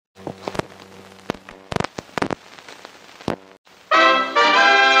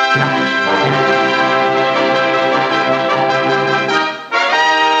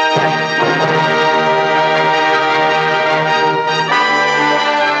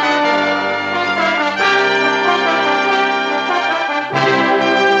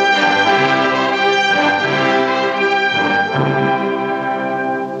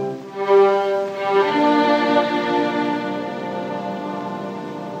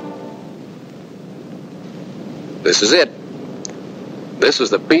This is it. This is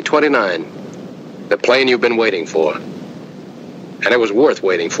the B-29, the plane you've been waiting for. And it was worth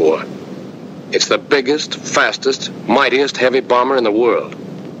waiting for. It's the biggest, fastest, mightiest heavy bomber in the world.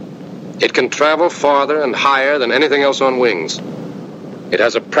 It can travel farther and higher than anything else on wings. It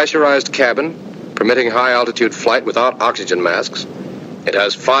has a pressurized cabin, permitting high-altitude flight without oxygen masks. It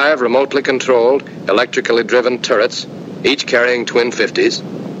has 5 remotely controlled, electrically driven turrets, each carrying twin 50s,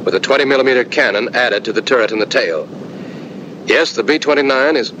 with a 20-millimeter cannon added to the turret in the tail. Yes, the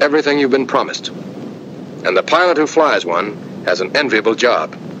B-29 is everything you've been promised. And the pilot who flies one has an enviable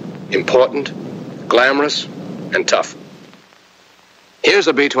job. Important, glamorous, and tough. Here's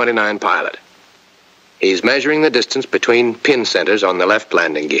a B-29 pilot. He's measuring the distance between pin centers on the left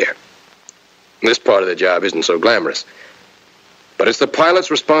landing gear. This part of the job isn't so glamorous. But it's the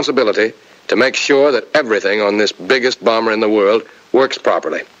pilot's responsibility to make sure that everything on this biggest bomber in the world works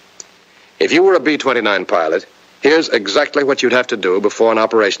properly. If you were a B-29 pilot, here's exactly what you'd have to do before an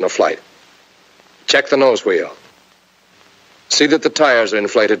operational flight. Check the nose wheel. See that the tires are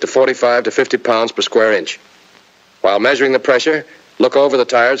inflated to 45 to 50 pounds per square inch. While measuring the pressure, look over the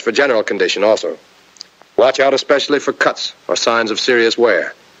tires for general condition also. Watch out especially for cuts or signs of serious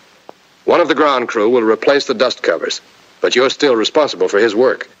wear. One of the ground crew will replace the dust covers, but you're still responsible for his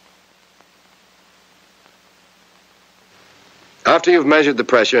work. After you've measured the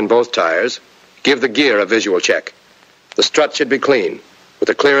pressure in both tires, give the gear a visual check. The strut should be clean, with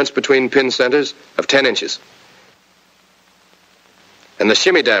a clearance between pin centers of 10 inches. And the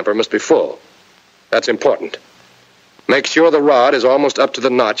shimmy damper must be full. That's important. Make sure the rod is almost up to the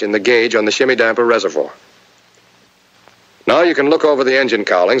notch in the gauge on the shimmy damper reservoir. Now you can look over the engine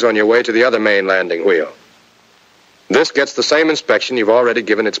cowlings on your way to the other main landing wheel. This gets the same inspection you've already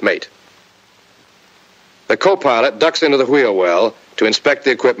given its mate. The co-pilot ducks into the wheel well to inspect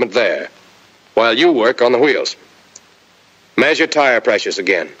the equipment there, while you work on the wheels. Measure tire pressures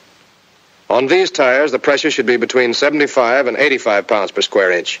again. On these tires, the pressure should be between 75 and 85 pounds per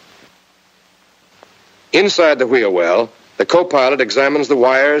square inch. Inside the wheel well, the co-pilot examines the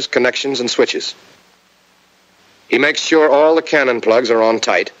wires, connections, and switches. He makes sure all the cannon plugs are on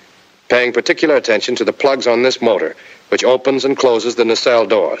tight, paying particular attention to the plugs on this motor, which opens and closes the nacelle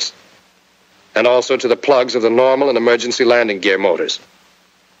doors, and also to the plugs of the normal and emergency landing gear motors.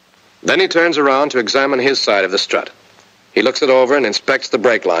 Then he turns around to examine his side of the strut. He looks it over and inspects the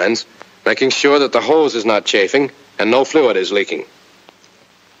brake lines, making sure that the hose is not chafing and no fluid is leaking.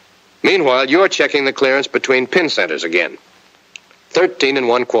 Meanwhile, you're checking the clearance between pin centers again. 13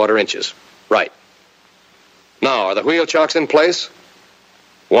 1/4 inches. Right. Now, are the wheel chocks in place?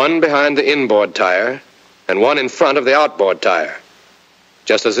 One behind the inboard tire and one in front of the outboard tire,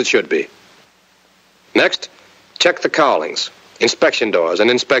 just as it should be. Next, check the cowlings, inspection doors, and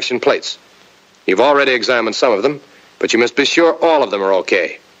inspection plates. You've already examined some of them, but you must be sure all of them are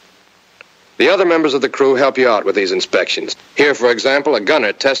okay. The other members of the crew help you out with these inspections. Here, for example, a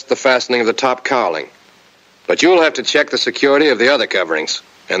gunner tests the fastening of the top cowling. But you'll have to check the security of the other coverings,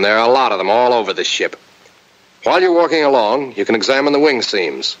 and there are a lot of them all over this ship. While you're walking along, you can examine the wing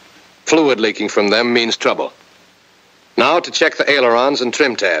seams. Fluid leaking from them means trouble. Now to check the ailerons and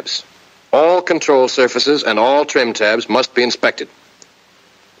trim tabs. All control surfaces and all trim tabs must be inspected.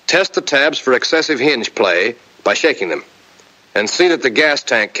 Test the tabs for excessive hinge play by shaking them, and see that the gas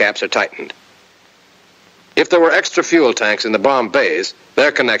tank caps are tightened. If there were extra fuel tanks in the bomb bays,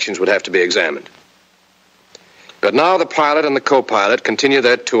 their connections would have to be examined. But now the pilot and the co-pilot continue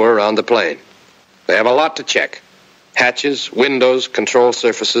their tour around the plane. They have a lot to check. Hatches, windows, control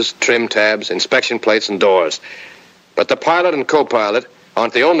surfaces, trim tabs, inspection plates, and doors. But the pilot and co-pilot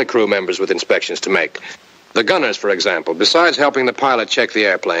aren't the only crew members with inspections to make. The gunners, for example, besides helping the pilot check the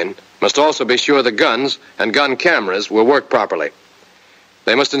airplane, must also be sure the guns and gun cameras will work properly.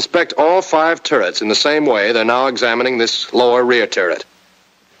 They must inspect all 5 turrets in the same way they're now examining this lower rear turret.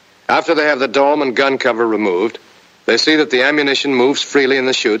 After they have the dome and gun cover removed, they see that the ammunition moves freely in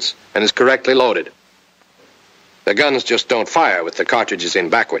the chutes and is correctly loaded. The guns just don't fire with the cartridges in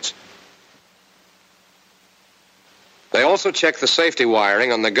backwards. They also check the safety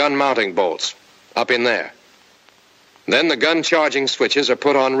wiring on the gun mounting bolts, up in there. Then the gun charging switches are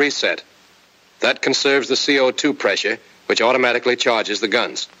put on reset. That conserves the CO2 pressure, which automatically charges the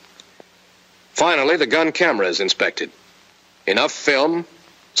guns. Finally, the gun camera is inspected. Enough film,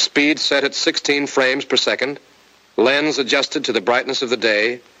 speed set at 16 frames per second, lens adjusted to the brightness of the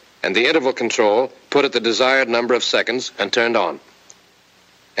day, and the interval control put at the desired number of seconds and turned on.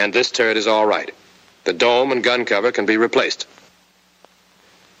 And this turret is all right. The dome and gun cover can be replaced.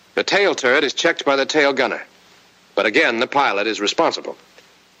 The tail turret is checked by the tail gunner. But again, the pilot is responsible.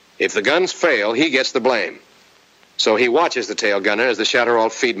 If the guns fail, he gets the blame. so he watches the tail gunner as the shatter-all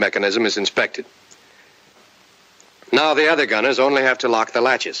feed mechanism is inspected. Now the other gunners only have to lock the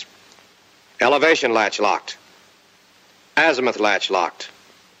latches. Elevation latch locked. Azimuth latch locked.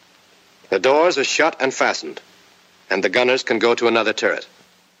 The doors are shut and fastened, and the gunners can go to another turret.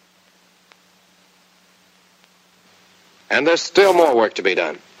 And there's still more work to be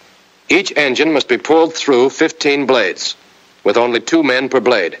done. Each engine must be pulled through 15 blades, with only 2 men per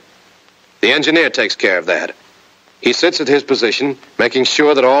blade. The engineer takes care of that. He sits at his position, making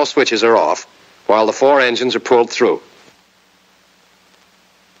sure that all switches are off, while the 4 engines are pulled through.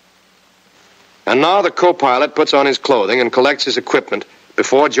 And now the co-pilot puts on his clothing and collects his equipment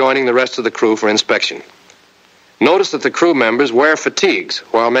before joining the rest of the crew for inspection. Notice that the crew members wear fatigues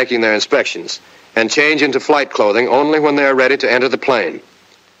while making their inspections and change into flight clothing only when they are ready to enter the plane.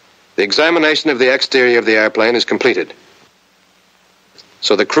 The examination of the exterior of the airplane is completed,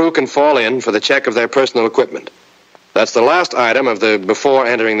 so the crew can fall in for the check of their personal equipment. That's the last item of the before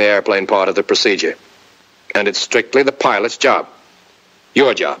entering the airplane part of the procedure, and it's strictly the pilot's job.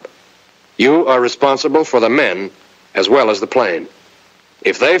 Your job. You are responsible for the men as well as the plane.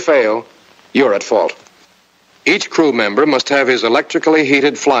 If they fail, you're at fault. Each crew member must have his electrically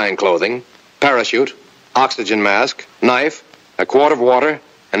heated flying clothing, parachute, oxygen mask, knife, a quart of water,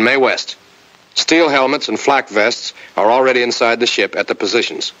 and Mae West. Steel helmets and flak vests are already inside the ship at the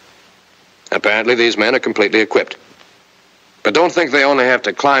positions. Apparently these men are completely equipped. But don't think they only have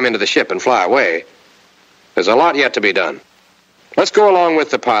to climb into the ship and fly away. There's a lot yet to be done. Let's go along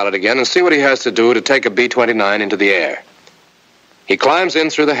with the pilot again and see what he has to do to take a B-29 into the air. He climbs in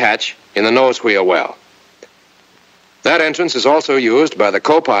through the hatch in the nose wheel well. That entrance is also used by the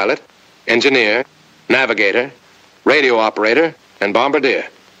co-pilot, engineer, navigator, radio operator, and bombardier.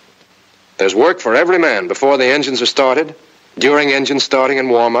 There's work for every man before the engines are started, during engine starting and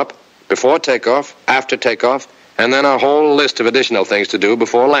warm-up, before takeoff, after takeoff, and then a whole list of additional things to do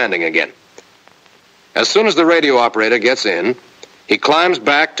before landing again. As soon as the radio operator gets in, he climbs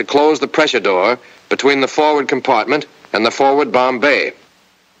back to close the pressure door between the forward compartment and the forward bomb bay.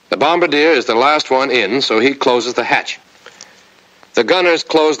 The bombardier is the last one in, so he closes the hatch. The gunners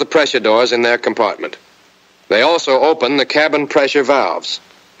close the pressure doors in their compartment. They also open the cabin pressure valves,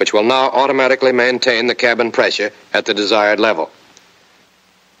 which will now automatically maintain the cabin pressure at the desired level.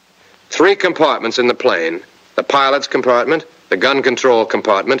 3 compartments in the plane, the pilot's compartment, the gun control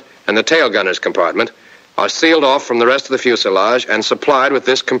compartment, and the tail gunner's compartment, are sealed off from the rest of the fuselage and supplied with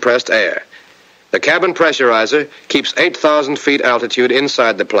this compressed air. The cabin pressurizer keeps 8,000 feet altitude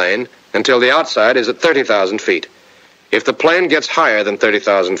inside the plane until the outside is at 30,000 feet. If the plane gets higher than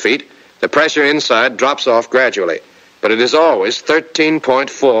 30,000 feet, the pressure inside drops off gradually, but it is always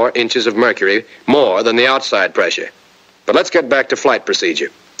 13.4 inches of mercury more than the outside pressure. But let's get back to flight procedure.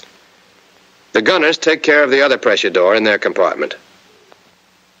 The gunners take care of the other pressure door in their compartment.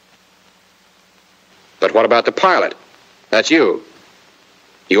 But what about the pilot? That's you.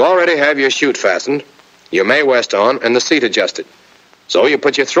 You already have your chute fastened, your Mae West on, and the seat adjusted. So you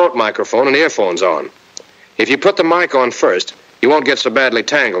put your throat microphone and earphones on. If you put the mic on first, you won't get so badly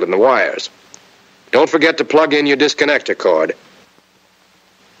tangled in the wires. Don't forget to plug in your disconnector cord.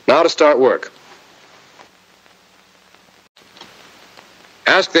 Now to start work.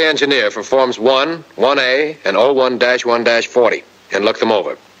 Ask the engineer for Forms 1, 1A, and 01-1-40, and look them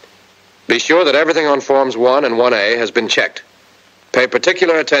over. Be sure that everything on Forms 1 and 1A has been checked. Pay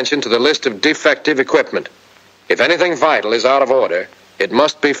particular attention to the list of defective equipment. If anything vital is out of order, it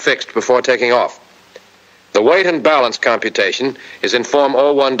must be fixed before taking off. The weight and balance computation is in Form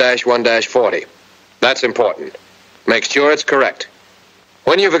 01-1-40. That's important. Make sure it's correct.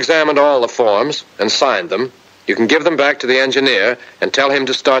 When you've examined all the forms and signed them, you can give them back to the engineer and tell him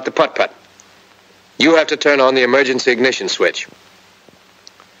to start the putt-putt. You have to turn on the emergency ignition switch.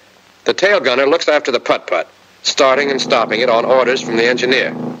 The tail gunner looks after the putt-putt, starting and stopping it on orders from the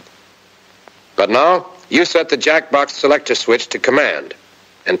engineer. But now, you set the jackbox selector switch to command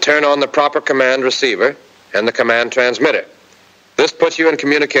and turn on the proper command receiver and the command transmitter. This puts you in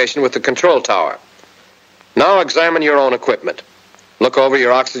communication with the control tower. Now examine your own equipment. Look over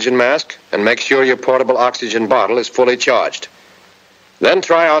your oxygen mask and make sure your portable oxygen bottle is fully charged. Then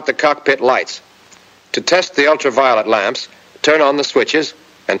try out the cockpit lights. To test the ultraviolet lamps, turn on the switches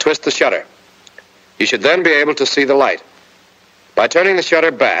and twist the shutter. You should then be able to see the light. By turning the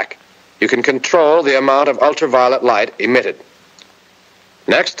shutter back, you can control the amount of ultraviolet light emitted.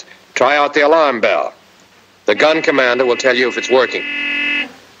 Next, try out the alarm bell. The gun commander will tell you if it's working.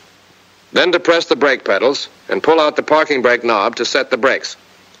 Then depress the brake pedals and pull out the parking brake knob to set the brakes.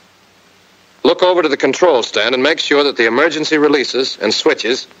 Look over to the control stand and make sure that the emergency releases and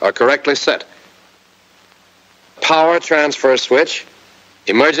switches are correctly set. power transfer switch,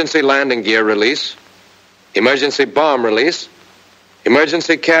 emergency landing gear release, emergency bomb release,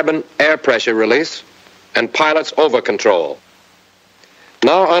 emergency cabin air pressure release, and pilot's over control.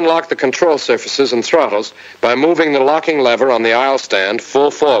 Now unlock the control surfaces and throttles by moving the locking lever on the aisle stand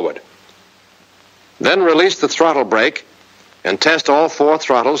full forward. Then release the throttle brake and test all 4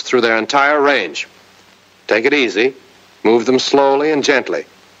 throttles through their entire range. Take it easy. Move them slowly and gently.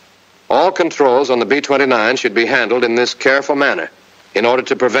 All controls on the B-29 should be handled in this careful manner in order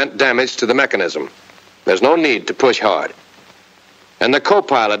to prevent damage to the mechanism. There's no need to push hard. And the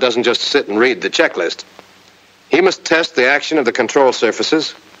co-pilot doesn't just sit and read the checklist. He must test the action of the control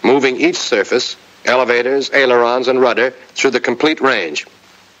surfaces, moving each surface, elevators, ailerons, and rudder, through the complete range.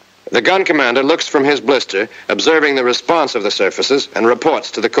 The gun commander looks from his blister, observing the response of the surfaces, and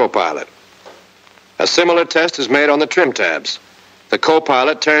reports to the co-pilot. A similar test is made on the trim tabs. The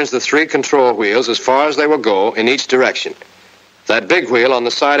co-pilot turns the 3 control wheels as far as they will go in each direction. That big wheel on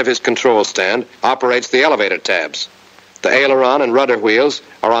the side of his control stand operates the elevator tabs. The aileron and rudder wheels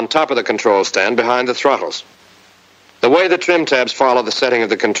are on top of the control stand behind the throttles. The way the trim tabs follow the setting of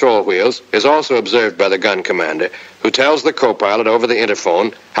the control wheels is also observed by the gun commander, who tells the co-pilot over the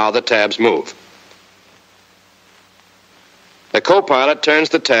interphone how the tabs move. The co-pilot turns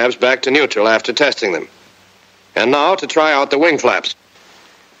the tabs back to neutral after testing them. And now to try out the wing flaps.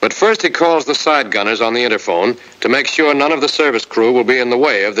 But first he calls the side gunners on the interphone to make sure none of the service crew will be in the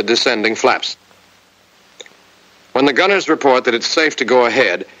way of the descending flaps. When the gunners report that it's safe to go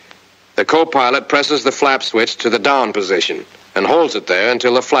ahead, the co-pilot presses the flap switch to the down position and holds it there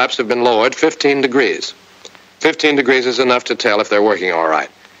until the flaps have been lowered 15 degrees. 15 degrees is enough to tell if they're working all right.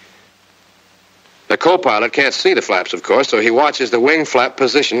 The co-pilot can't see the flaps, of course, so he watches the wing flap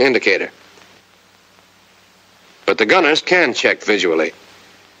position indicator. But the gunners can check visually.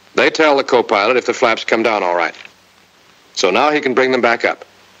 They tell the co-pilot if the flaps come down all right. So now he can bring them back up.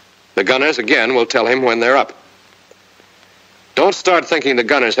 The gunners, again, will tell him when they're up. Don't start thinking the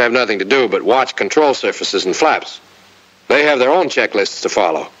gunners have nothing to do but watch control surfaces and flaps. They have their own checklists to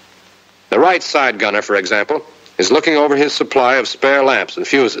follow. The right side gunner, for example, is looking over his supply of spare lamps and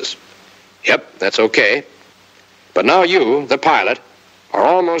fuses. Yep, that's okay. But now you, the pilot, are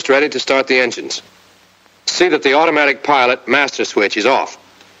almost ready to start the engines. See that the automatic pilot master switch is off.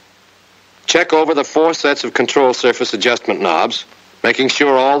 Check over the 4 sets of control surface adjustment knobs, making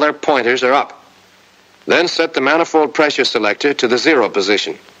sure all their pointers are up. Then set the manifold pressure selector to the 0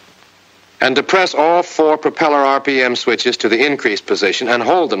 position. And depress all 4 propeller RPM switches to the increase position and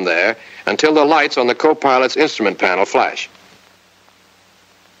hold them there until the lights on the co-pilot's instrument panel flash.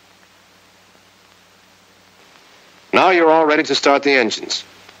 Now you're all ready to start the engines,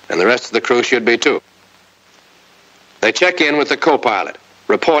 and the rest of the crew should be too. They check in with the co-pilot,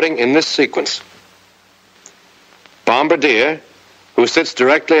 reporting in this sequence. Bombardier, who sits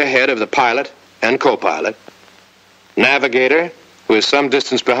directly ahead of the pilot and co-pilot. Navigator, who is some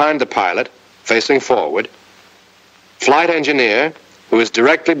distance behind the pilot, facing forward. Flight engineer, who is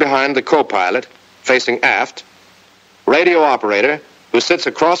directly behind the co-pilot, facing aft. Radio operator, who sits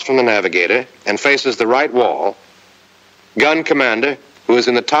across from the navigator and faces the right wall. Gun commander, who is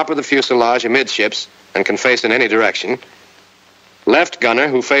in the top of the fuselage amidships and can face in any direction. Left gunner,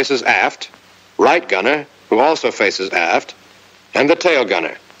 who faces aft. Right gunner, who also faces aft. And the tail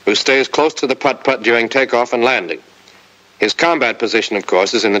gunner, who stays close to the putt-putt during takeoff and landing. His combat position, of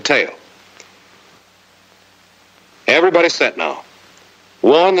course, is in the tail. Everybody set now.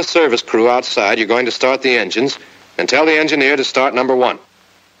 Warn the service crew outside you're going to start the engines, and tell the engineer to start number 1.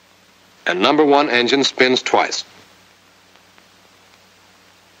 And number 1 engine spins twice.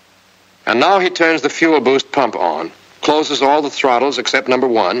 And now he turns the fuel boost pump on, closes all the throttles except number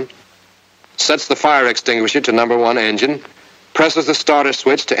 1, sets the fire extinguisher to number 1 engine, presses the starter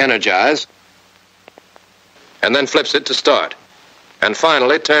switch to energize, and then flips it to start. And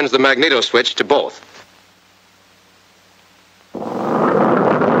finally turns the magneto switch to both.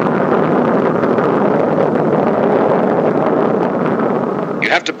 You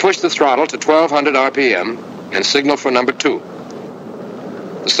have to push the throttle to 1200 RPM and signal for number 2.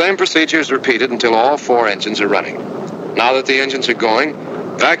 The same procedure is repeated until all 4 engines are running. Now that the engines are going,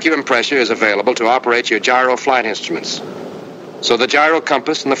 vacuum pressure is available to operate your gyro flight instruments. So the gyro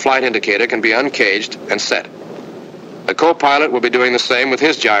compass and the flight indicator can be uncaged and set. The co-pilot will be doing the same with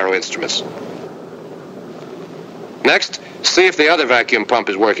his gyro instruments. Next, see if the other vacuum pump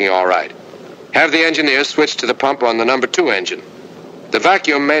is working all right. Have the engineer switch to the pump on the number 2 engine. The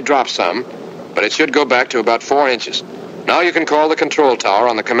vacuum may drop some, but it should go back to about 4 inches. Now you can call the control tower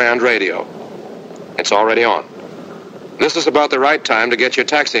on the command radio. It's already on. This is about the right time to get your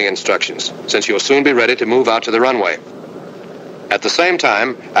taxiing instructions, since you'll soon be ready to move out to the runway. At the same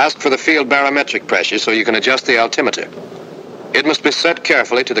time, ask for the field barometric pressure so you can adjust the altimeter. It must be set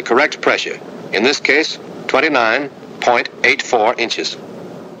carefully to the correct pressure, in this case, 29.84 inches.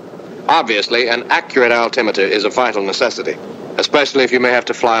 Obviously, an accurate altimeter is a vital necessity, especially if you may have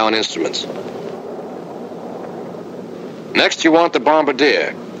to fly on instruments. Next, you want the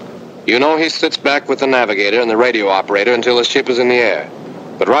bombardier. You know he sits back with the navigator and the radio operator until the ship is in the air.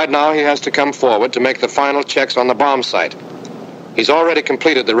 But right now, he has to come forward to make the final checks on the bomb site. He's already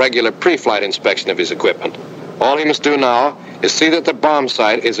completed the regular pre-flight inspection of his equipment. All he must do now is see that the bomb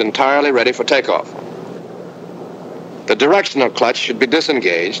site is entirely ready for takeoff. The directional clutch should be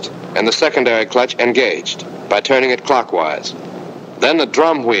disengaged and the secondary clutch engaged by turning it clockwise. Then the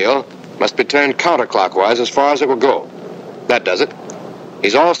drum wheel must be turned counterclockwise as far as it will go. That does it.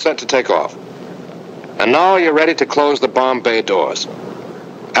 He's all set to take off. And now you're ready to close the bomb bay doors.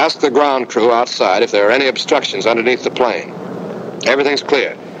 Ask the ground crew outside if there are any obstructions underneath the plane. Everything's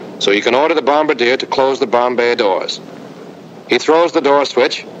clear, so you can order the bombardier to close the bomb bay doors. He throws the door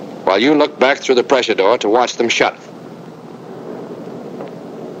switch while you look back through the pressure door to watch them shut.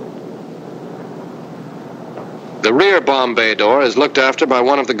 The rear bomb bay door is looked after by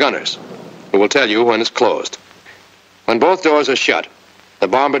one of the gunners, who will tell you when it's closed. When both doors are shut, the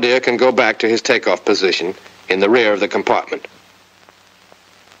bombardier can go back to his takeoff position in the rear of the compartment.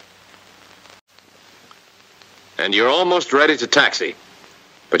 And you're almost ready to taxi.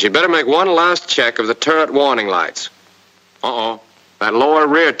 But you better make one last check of the turret warning lights. Uh-oh, that lower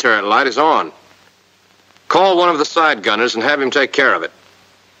rear turret light is on. Call one of the side gunners and have him take care of it.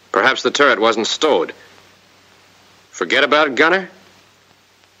 Perhaps the turret wasn't stowed. Forget about it, gunner?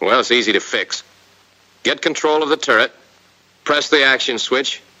 Well, it's easy to fix. Get control of the turret, press the action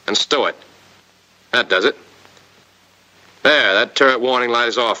switch, and stow it. That does it. There, that turret warning light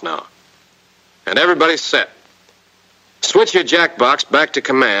is off now. And everybody's set. Switch your jackbox back to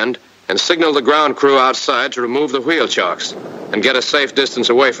command and signal the ground crew outside to remove the wheel chocks and get a safe distance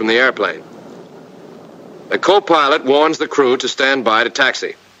away from the airplane. The co-pilot warns the crew to stand by to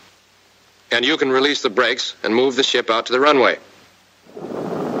taxi. And you can release the brakes and move the ship out to the runway.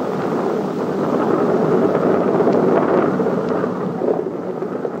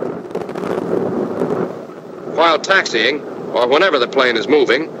 While taxiing, or whenever the plane is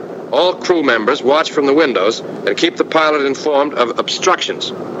moving, all crew members watch from the windows and keep the pilot informed of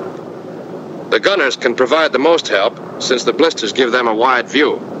obstructions. The gunners can provide the most help since the blisters give them a wide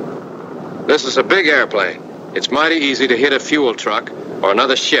view. This is a big airplane. It's mighty easy to hit a fuel truck or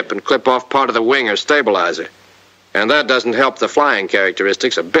another ship and clip off part of the wing or stabilizer. And that doesn't help the flying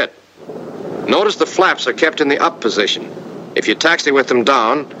characteristics a bit. Notice the flaps are kept in the up position. If you taxi with them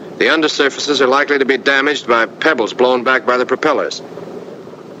down, the undersurfaces are likely to be damaged by pebbles blown back by the propellers.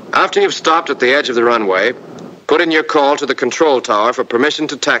 After you've stopped at the edge of the runway, put in your call to the control tower for permission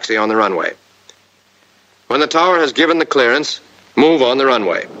to taxi on the runway. When the tower has given the clearance, move on the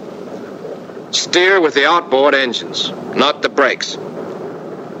runway. Steer with the outboard engines, not the brakes.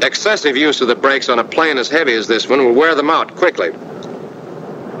 Excessive use of the brakes on a plane as heavy as this one will wear them out quickly.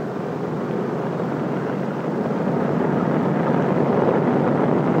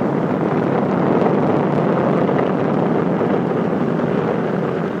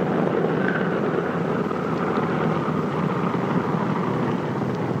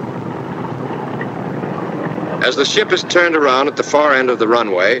 As the ship is turned around at the far end of the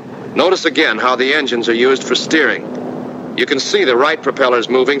runway, notice again how the engines are used for steering. You can see the right propellers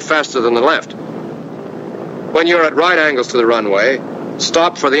moving faster than the left. When you're at right angles to the runway,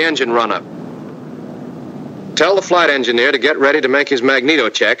 stop for the engine run-up. Tell the flight engineer to get ready to make his magneto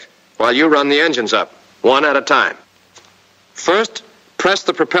check while you run the engines up, one at a time. First, press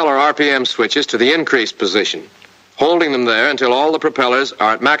the propeller RPM switches to the increase position, holding them there until all the propellers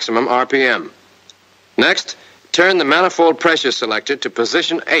are at maximum RPM. Next, turn the manifold pressure selector to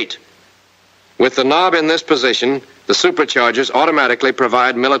position 8. With the knob in this position, the superchargers automatically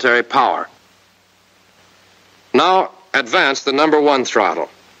provide military power. Now, advance the number 1 throttle,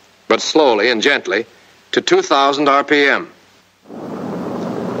 but slowly and gently, to 2,000 RPM.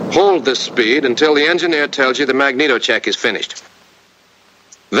 Hold this speed until the engineer tells you the magneto check is finished.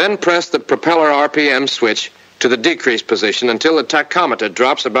 Then press the propeller RPM switch to the decrease position until the tachometer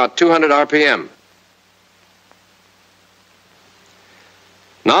drops about 200 RPM.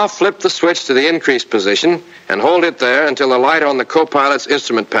 Now flip the switch to the increase position and hold it there until the light on the co-pilot's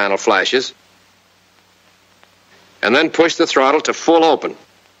instrument panel flashes, and then push the throttle to full open.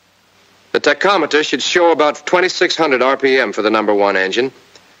 The tachometer should show about 2,600 RPM for the number 1 engine,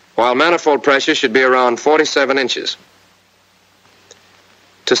 while manifold pressure should be around 47 inches.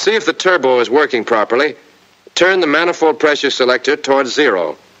 To see if the turbo is working properly, turn the manifold pressure selector towards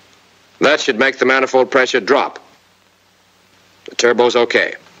 0. That should make the manifold pressure drop. The turbo's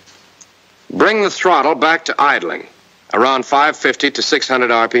okay. Bring the throttle back to idling, around 550 to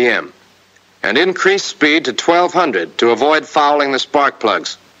 600 RPM, and increase speed to 1200 to avoid fouling the spark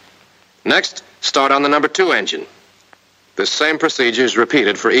plugs. Next, start on the number 2 engine. This same procedure is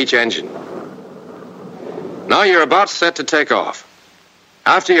repeated for each engine. Now you're about set to take off.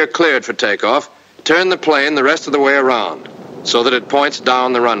 After you're cleared for takeoff, turn the plane the rest of the way around so that it points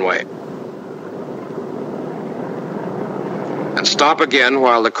down the runway. And stop again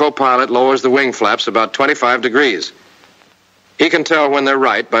while the co-pilot lowers the wing flaps about 25 degrees. He can tell when they're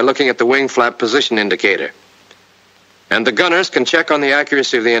right by looking at the wing flap position indicator. And the gunners can check on the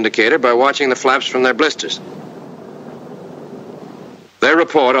accuracy of the indicator by watching the flaps from their blisters. They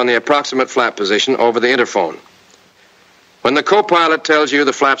report on the approximate flap position over the interphone. When the co-pilot tells you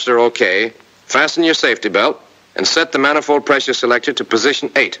the flaps are okay, fasten your safety belt and set the manifold pressure selector to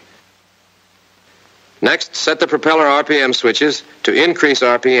position 8. Next, set the propeller RPM switches to increase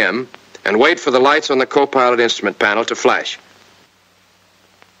RPM and wait for the lights on the co-pilot instrument panel to flash.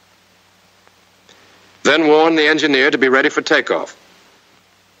 Then warn the engineer to be ready for takeoff.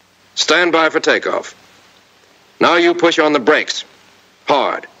 Stand by for takeoff. Now you push on the brakes,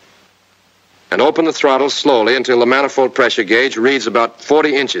 hard, and open the throttle slowly until the manifold pressure gauge reads about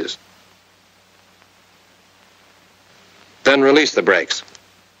 40 inches. Then release the brakes.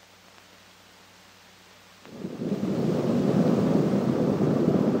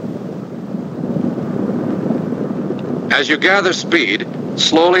 As you gather speed,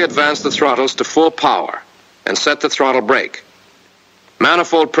 slowly advance the throttles to full power and set the throttle brake.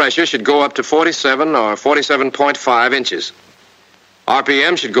 Manifold pressure should go up to 47 or 47.5 inches.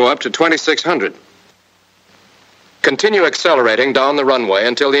 RPM should go up to 2600. Continue accelerating down the runway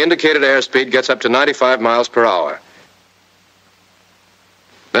until the indicated airspeed gets up to 95 miles per hour.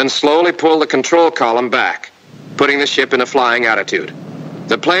 Then slowly pull the control column back, putting the ship in a flying attitude.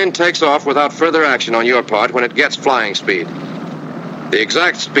 The plane takes off without further action on your part when it gets flying speed. The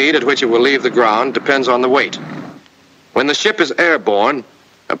exact speed at which it will leave the ground depends on the weight. When the ship is airborne,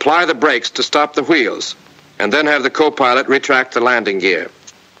 apply the brakes to stop the wheels, and then have the co-pilot retract the landing gear.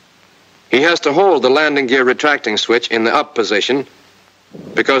 He has to hold the landing gear retracting switch in the up position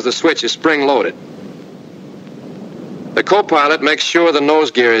because the switch is spring-loaded. The co-pilot makes sure the nose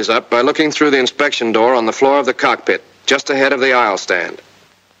gear is up by looking through the inspection door on the floor of the cockpit, just ahead of the aisle stand.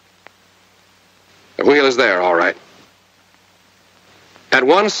 The wheel is there, all right. At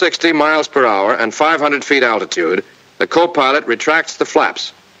 160 miles per hour and 500 feet altitude, the co-pilot retracts the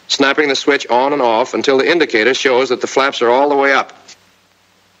flaps, snapping the switch on and off until the indicator shows that the flaps are all the way up.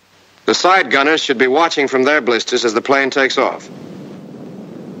 The side gunners should be watching from their blisters as the plane takes off.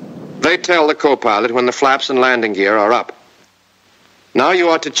 They tell the co-pilot when the flaps and landing gear are up. Now you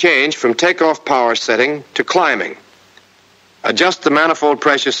ought to change from takeoff power setting to climbing. Adjust the manifold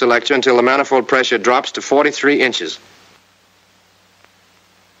pressure selector until the manifold pressure drops to 43 inches.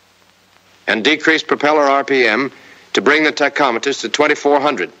 And decrease propeller RPM to bring the tachometers to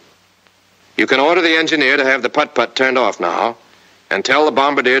 2400. You can order the engineer to have the putt-putt turned off now, and tell the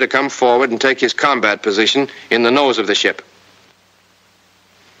bombardier to come forward and take his combat position in the nose of the ship.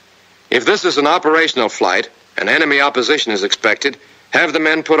 If this is an operational flight and enemy opposition is expected, have the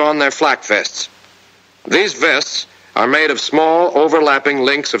men put on their flak vests. These vests are made of small overlapping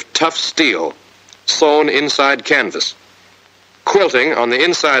links of tough steel sewn inside canvas. Quilting on the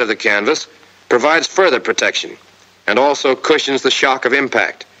inside of the canvas provides further protection and also cushions the shock of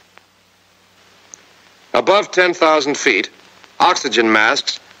impact. Above 10,000 feet, oxygen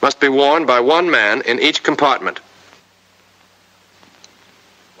masks must be worn by one man in each compartment.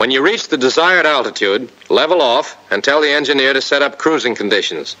 When you reach the desired altitude, level off and tell the engineer to set up cruising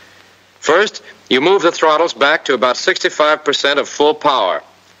conditions. First, you move the throttles back to about 65% of full power.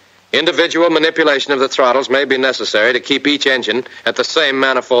 Individual manipulation of the throttles may be necessary to keep each engine at the same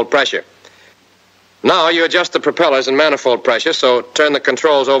manifold pressure. Now you adjust the propellers and manifold pressure, so turn the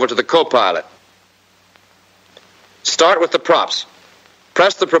controls over to the co-pilot. Start with the props.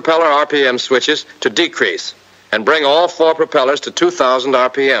 Press the propeller RPM switches to decrease and bring all 4 propellers to 2,000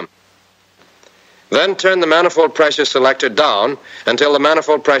 RPM. Then turn the manifold pressure selector down until the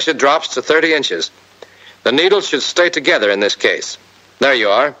manifold pressure drops to 30 inches. The needles should stay together in this case. There you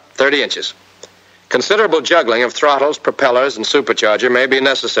are, 30 inches. Considerable juggling of throttles, propellers, and supercharger may be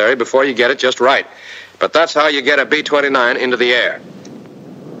necessary before you get it just right, but that's how you get a B-29 into the air.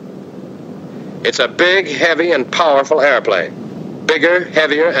 It's a big, heavy, and powerful airplane. Bigger,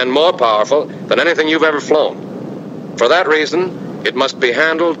 heavier, and more powerful than anything you've ever flown. For that reason, it must be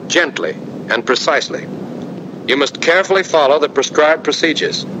handled gently and precisely. You must carefully follow the prescribed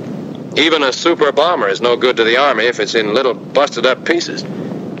procedures. Even a super bomber is no good to the Army if it's in little busted-up pieces.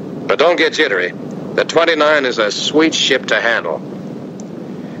 But don't get jittery. The 29 is a sweet ship to handle.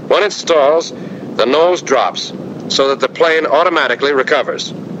 When it stalls, the nose drops so that the plane automatically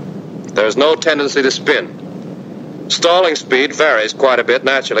recovers. There's no tendency to spin. Stalling speed varies quite a bit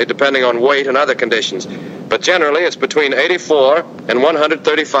naturally, depending on weight and other conditions, but generally it's between 84 and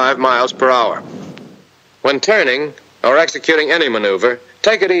 135 miles per hour. When turning or executing any maneuver,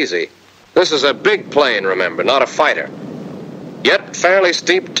 take it easy. This is a big plane, remember, not a fighter. Yet fairly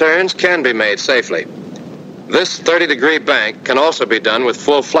steep turns can be made safely. This 30-degree bank can also be done with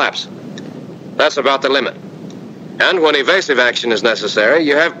full flaps. That's about the limit. And when evasive action is necessary,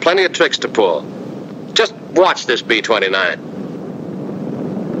 you have plenty of tricks to pull. Just watch this B-29.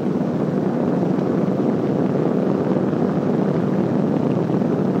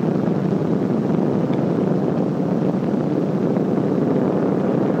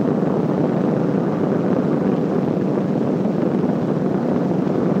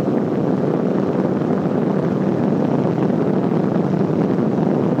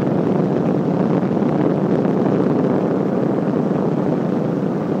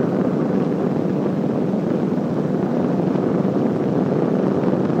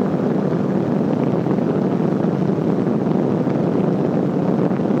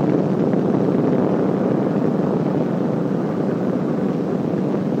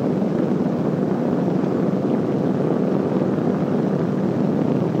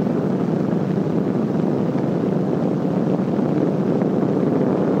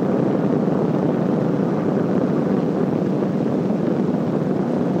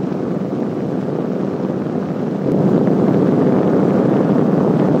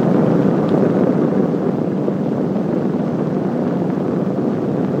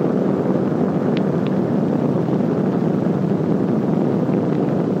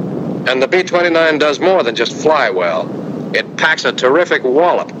 And the B-29 does more than just fly well. It packs a terrific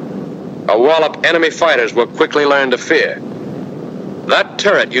wallop. A wallop enemy fighters will quickly learn to fear. That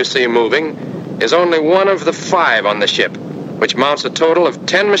turret you see moving is only one of the 5 on the ship, which mounts a total of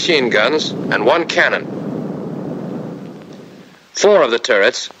 10 machine guns and 1 cannon. 4 of the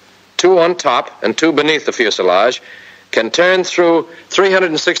turrets, 2 on top and 2 beneath the fuselage, can turn through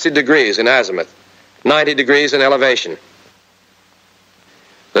 360 degrees in azimuth, 90 degrees in elevation.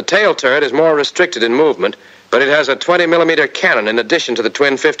 The tail turret is more restricted in movement, but it has a 20-millimeter cannon in addition to the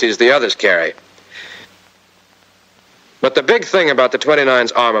twin 50s the others carry. But the big thing about the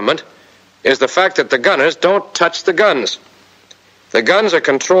 29's armament is the fact that the gunners don't touch the guns. The guns are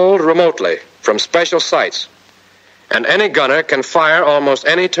controlled remotely from special sights, and any gunner can fire almost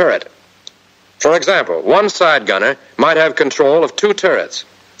any turret. For example, one side gunner might have control of 2 turrets,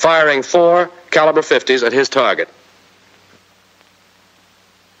 firing 4 caliber 50s at his target.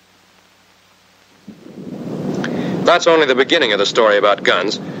 That's only the beginning of the story about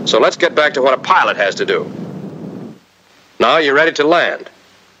guns, so let's get back to what a pilot has to do. Now you're ready to land.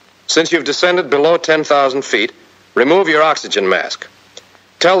 Since you've descended below 10,000 feet, remove your oxygen mask.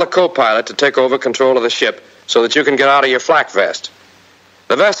 Tell the co-pilot to take over control of the ship so that you can get out of your flak vest.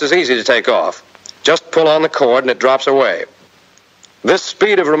 The vest is easy to take off. Just pull on the cord and it drops away. This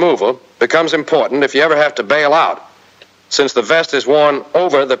speed of removal becomes important if you ever have to bail out, since the vest is worn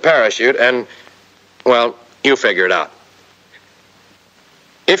over the parachute and, well, you figure it out.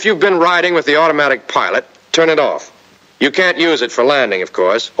 If you've been riding with the automatic pilot, turn it off. You can't use it for landing, of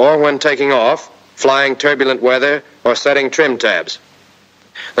course, or when taking off, flying turbulent weather, or setting trim tabs.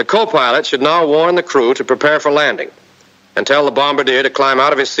 The co-pilot should now warn the crew to prepare for landing and tell the bombardier to climb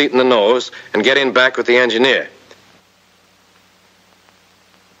out of his seat in the nose and get in back with the engineer.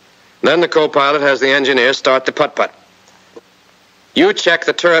 Then the co-pilot has the engineer start the putt-putt. You check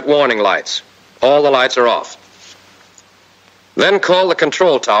the turret warning lights. All the lights are off. Then call the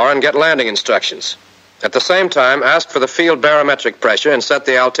control tower and get landing instructions. At the same time, ask for the field barometric pressure and set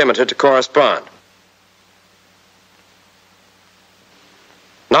the altimeter to correspond.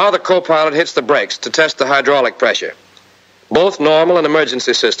 Now the co-pilot hits the brakes to test the hydraulic pressure. Both normal and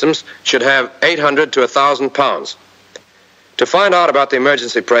emergency systems should have 800 to 1,000 pounds. To find out about the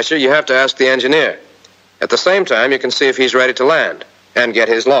emergency pressure, you have to ask the engineer. At the same time, you can see if he's ready to land and get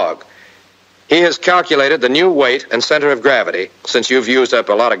his log. He has calculated the new weight and center of gravity, since you've used up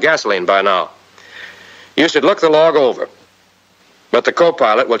a lot of gasoline by now. You should look the log over, but the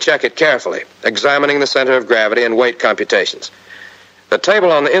co-pilot will check it carefully, examining the center of gravity and weight computations. The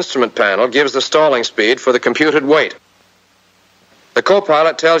table on the instrument panel gives the stalling speed for the computed weight. The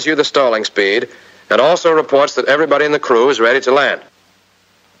co-pilot tells you the stalling speed, and also reports that everybody in the crew is ready to land.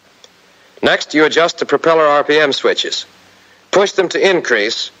 Next, you adjust the propeller RPM switches. Push them to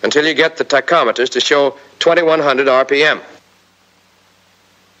increase until you get the tachometers to show 2100 RPM.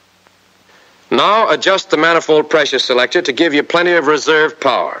 Now adjust the manifold pressure selector to give you plenty of reserve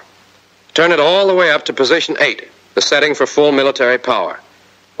power. Turn it all the way up to position 8, the setting for full military power.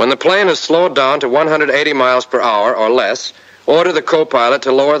 When the plane is slowed down to 180 miles per hour or less, order the co-pilot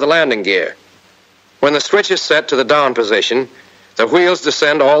to lower the landing gear. When the switch is set to the down position, the wheels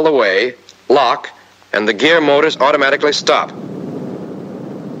descend all the way, lock, and the gear motors automatically stop.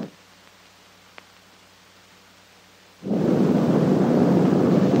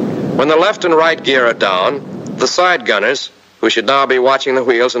 When the left and right gear are down, the side gunners, who should now be watching the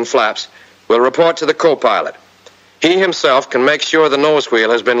wheels and flaps, will report to the co-pilot. He himself can make sure the nose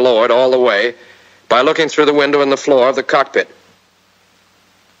wheel has been lowered all the way by looking through the window in the floor of the cockpit.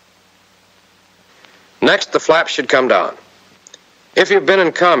 Next, the flaps should come down. If you've been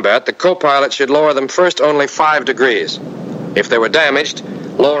in combat, the co-pilot should lower them first only 5 degrees. If they were damaged,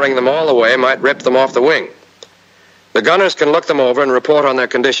 lowering them all the way might rip them off the wing. The gunners can look them over and report on their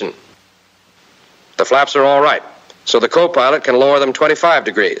condition. The flaps are all right, so the co-pilot can lower them 25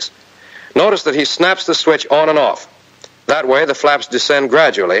 degrees. Notice that he snaps the switch on and off. That way, the flaps descend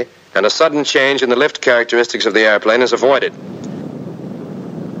gradually, and a sudden change in the lift characteristics of the airplane is avoided.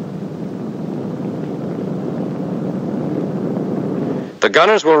 The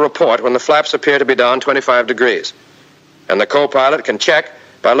gunners will report when the flaps appear to be down 25 degrees, and the co-pilot can check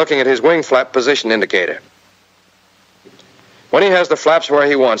by looking at his wing flap position indicator. When he has the flaps where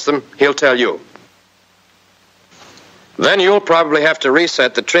he wants them, he'll tell you. Then you'll probably have to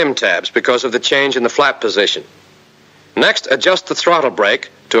reset the trim tabs because of the change in the flap position. Next, adjust the throttle brake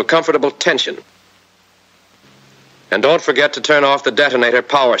to a comfortable tension. And don't forget to turn off the detonator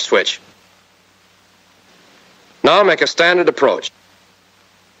power switch. Now make a standard approach,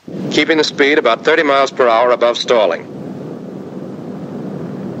 keeping the speed about 30 miles per hour above stalling.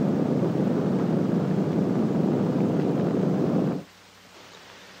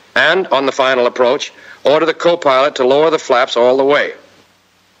 And on the final approach, order the co-pilot to lower the flaps all the way.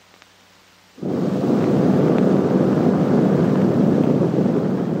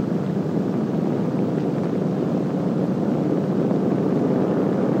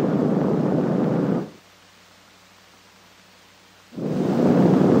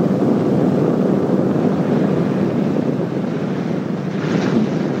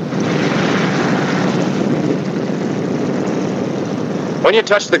 When you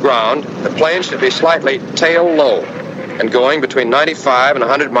touch the ground, the plane should be slightly tail low and going between 95 and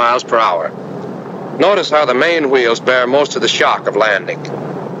 100 miles per hour. Notice how the main wheels bear most of the shock of landing.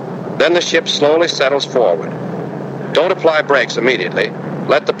 Then the ship slowly settles forward. Don't apply brakes immediately.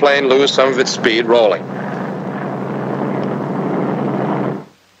 Let the plane lose some of its speed rolling.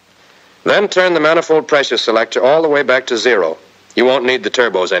 Then turn the manifold pressure selector all the way back to 0. You won't need the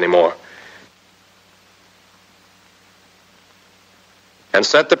turbos anymore. And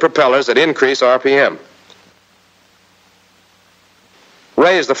set the propellers at increase RPM.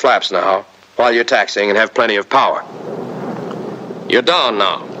 Raise the flaps now while you're taxiing and have plenty of power. You're down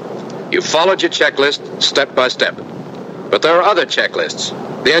now. You've followed your checklist step by step. But there are other checklists,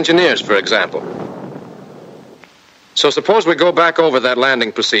 the engineers, for example. So suppose we go back over that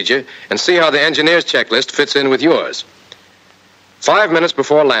landing procedure and see how the engineer's checklist fits in with yours. 5 minutes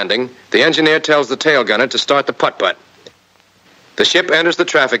before landing, the engineer tells the tail gunner to start the putt-putt. The ship enters the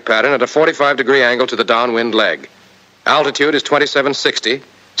traffic pattern at a 45-degree angle to the downwind leg. Altitude is 2760,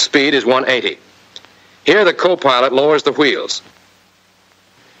 speed is 180. Here the co-pilot lowers the wheels.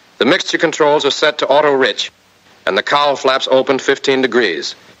 The mixture controls are set to auto-rich, and the cowl flaps open 15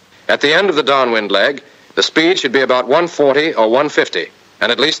 degrees. At the end of the downwind leg, the speed should be about 140 or 150,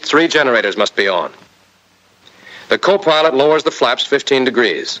 and at least 3 generators must be on. The co-pilot lowers the flaps 15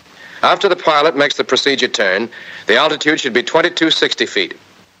 degrees. After the pilot makes the procedure turn, the altitude should be 2260 feet.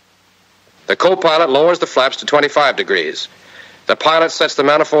 The co-pilot lowers the flaps to 25 degrees. The pilot sets the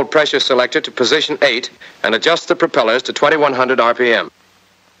manifold pressure selector to position 8 and adjusts the propellers to 2100 RPM.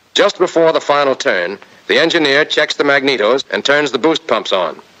 Just before the final turn, the engineer checks the magnetos and turns the boost pumps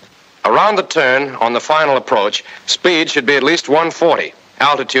on. Around the turn, on the final approach, speed should be at least 140,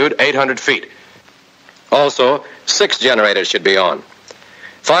 altitude 800 feet. Also, 6 generators should be on.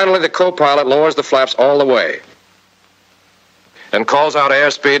 Finally, the co-pilot lowers the flaps all the way and calls out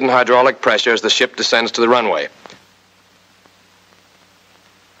airspeed and hydraulic pressure as the ship descends to the runway.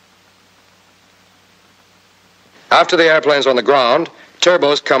 After the airplane's on the ground,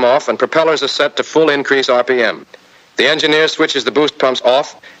 turbos come off and propellers are set to full increase RPM. The engineer switches the boost pumps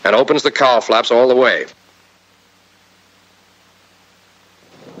off and opens the cowl flaps all the way.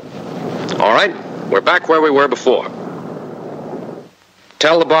 All right, we're back where we were before.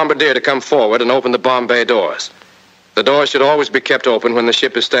 Tell the bombardier to come forward and open the bomb bay doors. The doors should always be kept open when the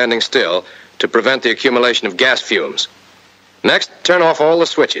ship is standing still to prevent the accumulation of gas fumes. Next, turn off all the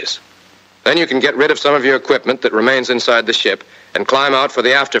switches. Then you can get rid of some of your equipment that remains inside the ship and climb out for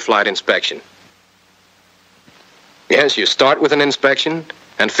the after-flight inspection. Yes, you start with an inspection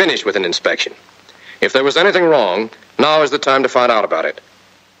and finish with an inspection. If there was anything wrong, now is the time to find out about it.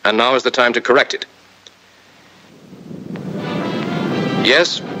 And now is the time to correct it.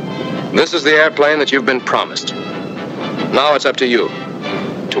 Yes, this is the airplane that you've been promised. Now it's up to you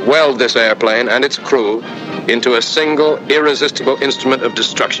to weld this airplane and its crew into a single, irresistible instrument of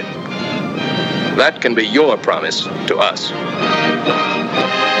destruction. That can be your promise to us.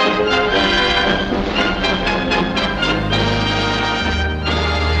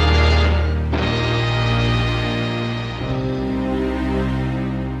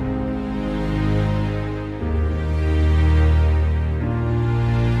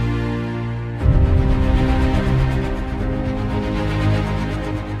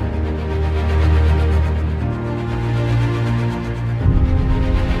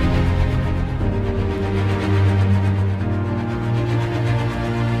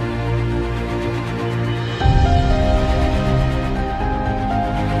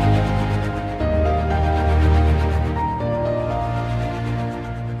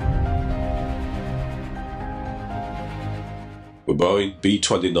 The Boeing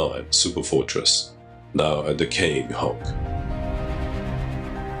B-29 Superfortress, now a decaying hulk.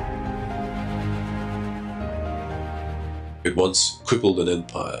 It once crippled an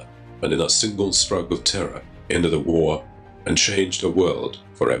empire, and in a single stroke of terror ended a war and changed the world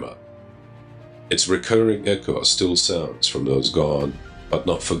forever. Its recurring echo still sounds from those gone but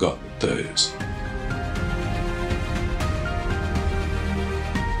not forgotten days.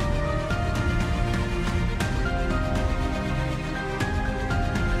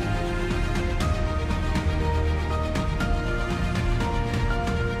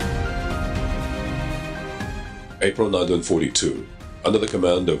 April 1942, under the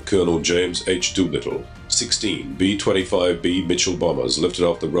command of Colonel James H. Doolittle, 16 B-25B Mitchell bombers lifted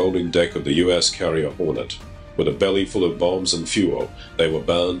off the rolling deck of the U.S. carrier Hornet. With a belly full of bombs and fuel, they were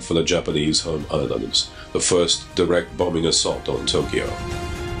bound for the Japanese home islands, the first direct bombing assault on Tokyo.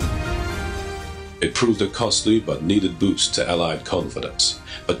 It proved a costly but needed boost to Allied confidence,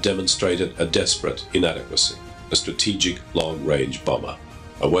 but demonstrated a desperate inadequacy, a strategic long-range bomber,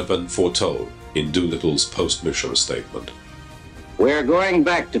 a weapon foretold in Doolittle's post-mission statement. We're going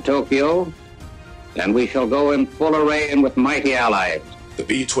back to Tokyo, and we shall go in full array and with mighty allies. The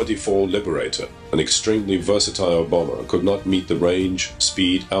B-24 Liberator, an extremely versatile bomber, could not meet the range,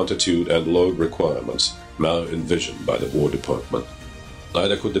 speed, altitude, and load requirements now envisioned by the War Department.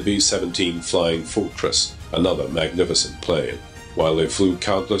 Neither could the B-17 Flying Fortress, another magnificent plane. While they flew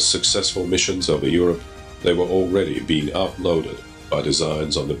countless successful missions over Europe, they were already being outloaded by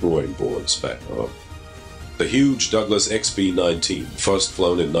designs on the drawing boards back home. The huge Douglas XB-19, first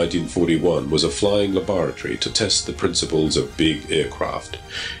flown in 1941, was a flying laboratory to test the principles of big aircraft.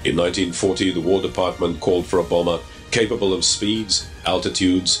 In 1940, the War Department called for a bomber capable of speeds,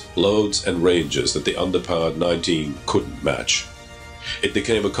 altitudes, loads, and ranges that the underpowered 19 couldn't match. It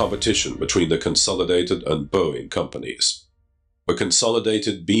became a competition between the Consolidated and Boeing companies. The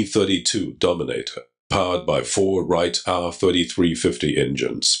Consolidated B-32 Dominator, powered by 4 Wright R-3350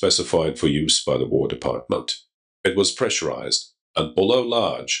 engines specified for use by the War Department. It was pressurized, and although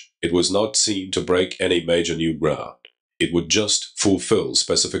large, it was not seen to break any major new ground. It would just fulfill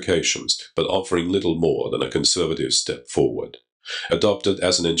specifications, but offering little more than a conservative step forward. Adopted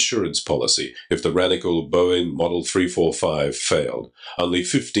as an insurance policy if the radical Boeing Model 345 failed, only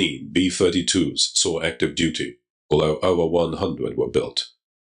 15 B-32s saw active duty, although over 100 were built.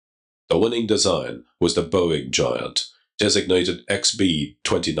 The winning design was the Boeing Giant, designated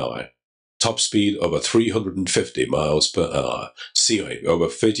XB-29. Top speed over 350 miles per hour, ceiling over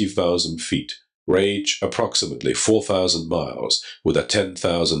 30,000 feet, range approximately 4,000 miles with a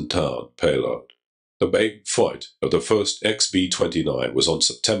 10,000-ton payload. The big flight of the first XB-29 was on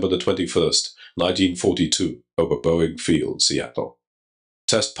September the 21st, 1942, over Boeing Field, Seattle.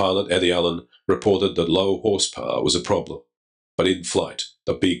 Test pilot Eddie Allen reported that low horsepower was a problem, but in flight,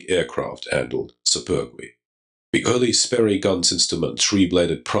 the big aircraft handled superbly. The early Sperry Guns Instrument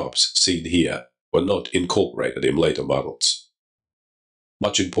 3-bladed props seen here were not incorporated in later models.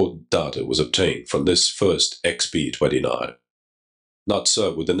 Much important data was obtained from this first XB-29. Not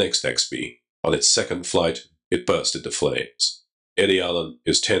so with the next XB. On its second flight, it burst into flames. Eddie Allen,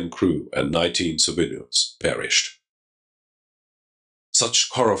 his 10 crew, and 19 civilians perished. Such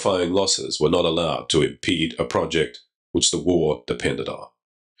horrifying losses were not allowed to impede a project which the war depended on.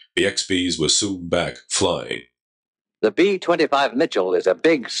 The XBs were soon back flying. The B-29 Mitchell is a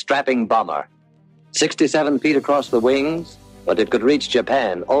big, strapping bomber. 67 feet across the wings, but it could reach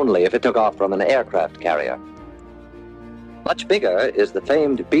Japan only if it took off from an aircraft carrier. Much bigger is the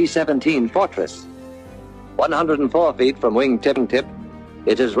famed B-17 Fortress. 104 feet from wing tip and tip,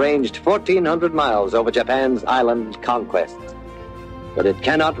 it has ranged 1,400 miles over Japan's island conquests. But it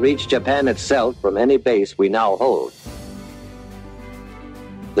cannot reach Japan itself from any base we now hold.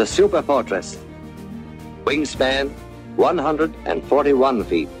 The Superfortress. Wingspan 141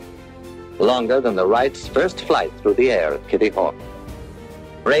 feet. Longer than the Wright's first flight through the air at Kitty Hawk.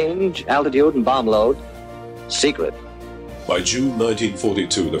 Range, altitude, and bomb load, secret. By June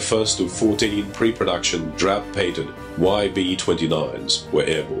 1942, the first of 14 pre-production drab-painted YB-29s were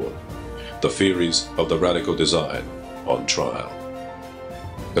airborne. The theories of the radical design on trial.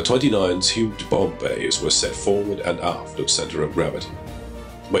 The 29's huge bomb bays were set forward and aft of center of gravity.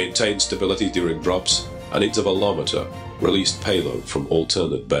 Maintained stability during drops, and intervalometer released payload from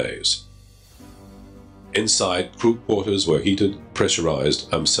alternate bays. Inside, crew quarters were heated,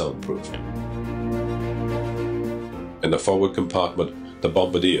 pressurized, and soundproofed. In the forward compartment, the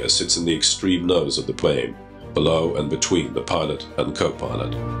bombardier sits in the extreme nose of the plane, below and between the pilot and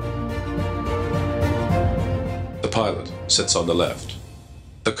co-pilot. The pilot sits on the left,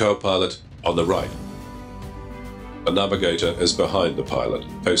 the co-pilot on the right. The navigator is behind the pilot,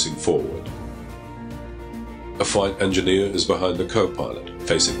 facing forward. The flight engineer is behind the co-pilot,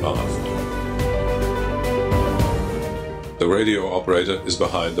 facing aft. The radio operator is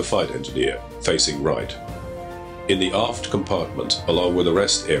behind the flight engineer, facing right. In the aft compartment, along with the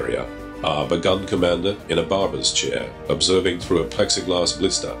rest area, are the gun commander in a barber's chair, observing through a plexiglass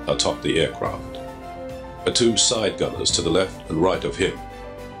blister atop the aircraft. The 2 side gunners to the left and right of him.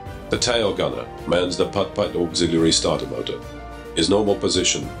 The tail gunner mans the putt-putt auxiliary starter motor. His normal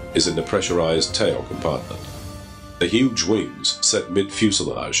position is in the pressurized tail compartment. The huge wings, set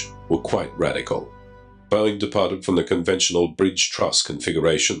mid-fuselage, were quite radical. Boeing departed from the conventional bridge truss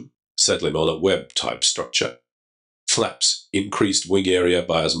configuration, settling on a web-type structure. Flaps increased wing area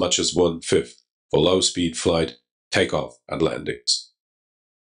by as much as 1/5 for low-speed flight, takeoff, and landings.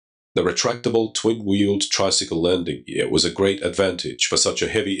 The retractable twin-wheeled tricycle landing gear was a great advantage for such a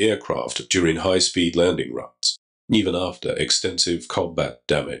heavy aircraft during high-speed landing runs, even after extensive combat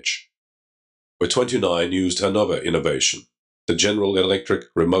damage. The 29 used another innovation, the General Electric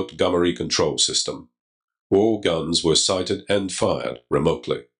remote gunnery control system. All guns were sighted and fired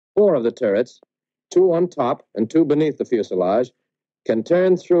remotely. 4 of the turrets, 2 on top and 2 beneath the fuselage, can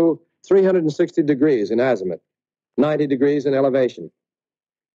turn through 360 degrees in azimuth, 90 degrees in elevation.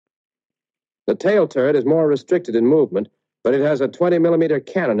 The tail turret is more restricted in movement, but it has a 20-millimeter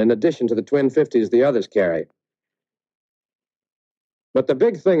cannon in addition to the twin 50s the others carry. But the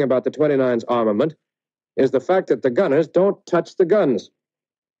big thing about the 29's armament is the fact that the gunners don't touch the guns.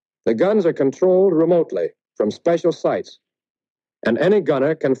 The guns are controlled remotely from special sights, and any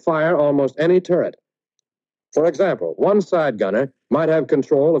gunner can fire almost any turret. For example, one side gunner might have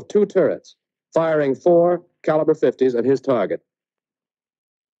control of 2 turrets, firing 4 caliber 50s at his target.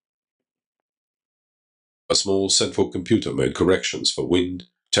 A small central computer made corrections for wind,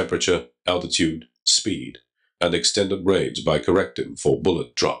 temperature, altitude, speed, and extended range by correcting for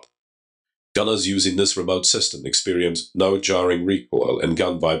bullet drop. Gunners using this remote system experienced no jarring recoil and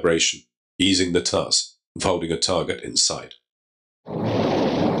gun vibration, easing the task of holding a target in sight.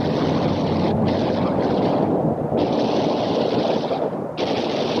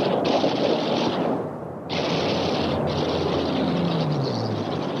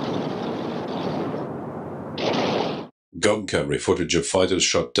 Gun camera footage of fighters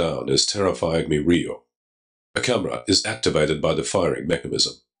shot down is terrifying me real. A camera is activated by the firing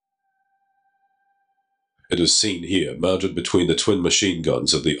mechanism. It is seen here mounted between the twin machine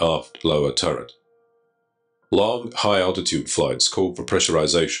guns of the aft lower turret. Long, high-altitude flights called for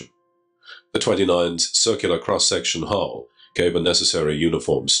pressurization. The 29's circular cross-section hull gave a necessary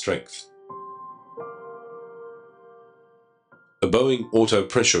uniform strength. A Boeing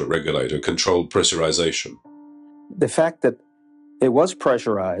auto-pressure regulator controlled pressurization. The fact that it was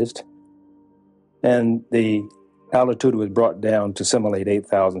pressurized and the altitude was brought down to simulate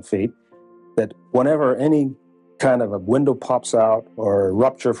 8,000 feet, that whenever any kind of a window pops out or a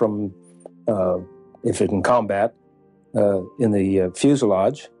rupture from, if it's in combat, in the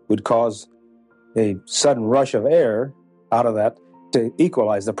fuselage, would cause a sudden rush of air out of that to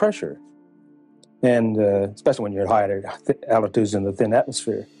equalize the pressure. and especially when you're at higher altitudes in the thin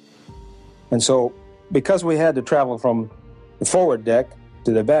atmosphere. And so because we had to travel from the forward deck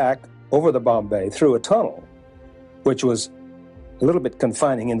to the back over the bomb bay through a tunnel, which was a little bit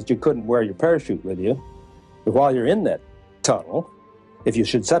confining in that you couldn't wear your parachute with you, but while you're in that tunnel, if you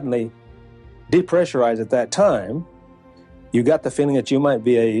should suddenly depressurize at that time, you got the feeling that you might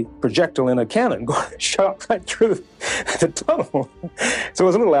be a projectile in a cannon going shot right through the tunnel. So I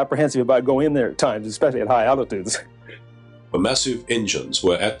was a little apprehensive about going in there at times, especially at high altitudes. The massive engines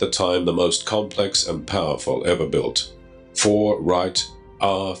were at the time the most complex and powerful ever built. 4 Wright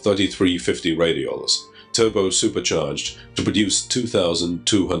R3350 radials, turbo-supercharged to produce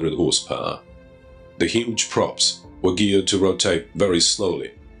 2,200 horsepower. The huge props were geared to rotate very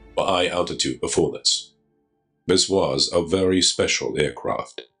slowly for high-altitude performance. This was a very special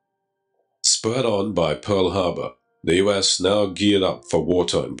aircraft. Spurred on by Pearl Harbor, the US now geared up for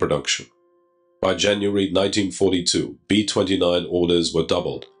wartime production. By January 1942, B-29 orders were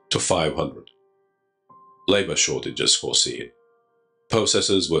doubled to 500. Labor shortages foreseen.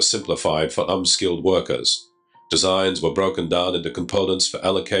 Processes were simplified for unskilled workers. Designs were broken down into components for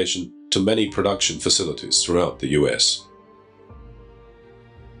allocation to many production facilities throughout the US.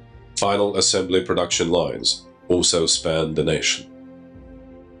 Final assembly production lines also spanned the nation.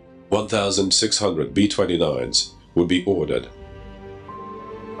 1,600 B-29s would be ordered.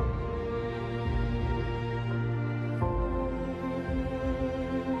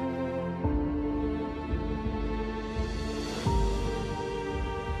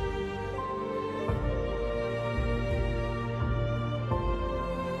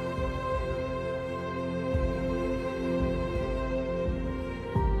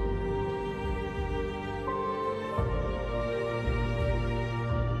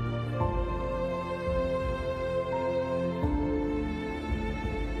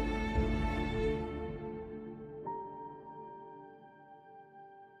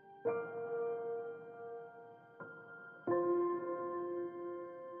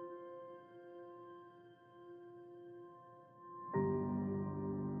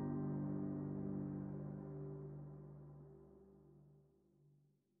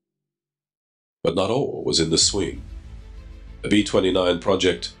 But not all was in the swing. The B-29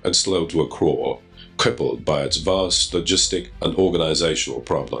 project had slowed to a crawl, crippled by its vast logistic and organizational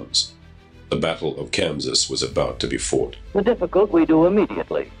problems. The Battle of Kansas was about to be fought. The difficult we do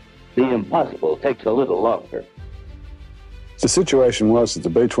immediately. The impossible takes a little longer. The situation was that the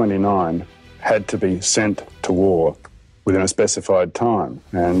B-29 had to be sent to war within a specified time,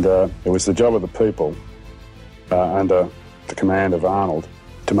 and it was the job of the people under the command of Arnold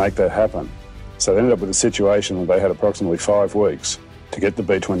to make that happen. So they ended up with a situation where they had approximately 5 weeks to get the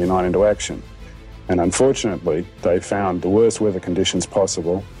B-29 into action. And unfortunately, they found the worst weather conditions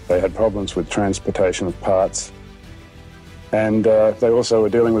possible. They had problems with transportation of parts. And they also were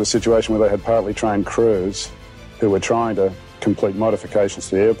dealing with a situation where they had partly trained crews who were trying to complete modifications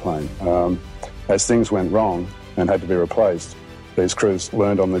to the airplane. As things went wrong and had to be replaced, these crews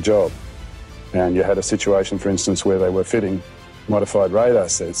learned on the job. And you had a situation, for instance, where they were fitting modified radar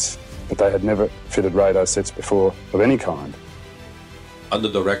sets, but they had never fitted radar sets before of any kind. Under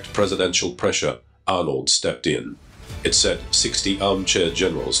direct presidential pressure, Arnold stepped in. It said 60 armchair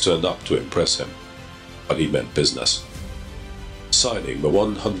generals turned up to impress him, but he meant business. Signing the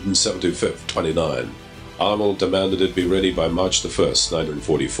 175th 29, Arnold demanded it be ready by March 1st,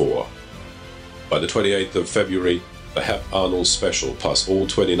 1944. By the 28th of February, the Hap-Arnold Special plus all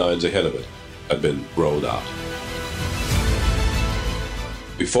 29s ahead of it had been rolled out.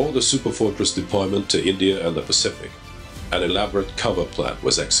 Before the Superfortress deployment to India and the Pacific, an elaborate cover plan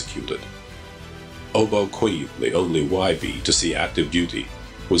was executed. Oboe Queen, the only YB to see active duty,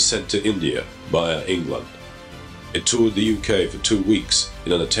 was sent to India via England. It toured the UK for 2 weeks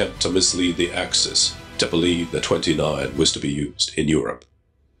in an attempt to mislead the Axis to believe the 29 was to be used in Europe.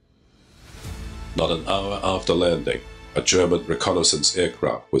 Not an hour after landing, a German reconnaissance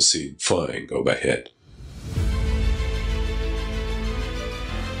aircraft was seen flying overhead.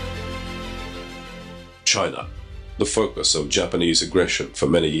 China, the focus of Japanese aggression for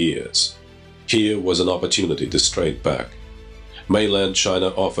many years. Here was an opportunity to strike back. Mainland China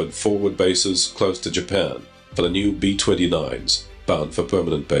offered forward bases close to Japan for the new B-29s, bound for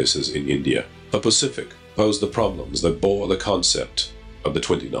permanent bases in India. The Pacific posed the problems that bore the concept of the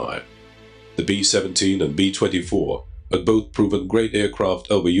 29. The B-17 and B-24 had both proven great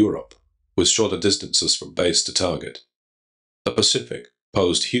aircraft over Europe, with shorter distances from base to target. The Pacific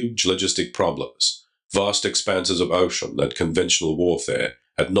posed huge logistic problems, vast expanses of ocean that conventional warfare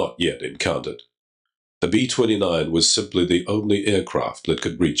had not yet encountered. The B-29 was simply the only aircraft that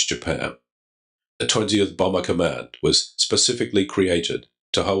could reach Japan. The 20th Bomber Command was specifically created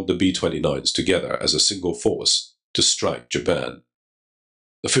to hold the B-29s together as a single force to strike Japan.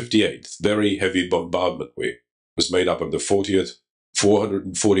 The 58th Very Heavy Bombardment Wing was made up of the 40th,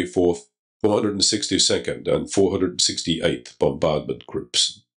 444th, 462nd, and 468th Bombardment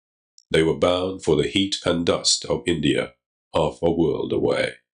Groups. They were bound for the heat and dust of India, half a world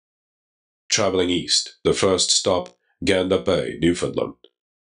away. Traveling east, the first stop, Gander Bay, Newfoundland.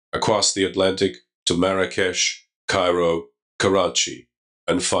 Across the Atlantic to Marrakesh, Cairo, Karachi,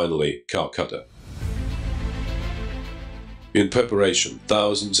 and finally Calcutta. In preparation,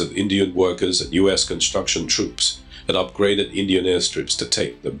 thousands of Indian workers and U.S. construction troops had upgraded Indian airstrips to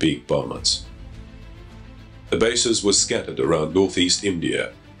take the big bombers. The bases were scattered around northeast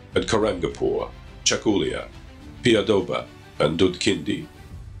India at Karangapur, Chakulia, Piadoba, and Dudkindi.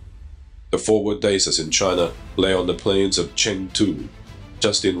 The forward bases in China lay on the plains of Chengdu,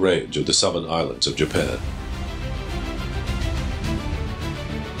 just in range of the southern islands of Japan.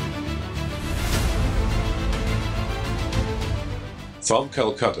 From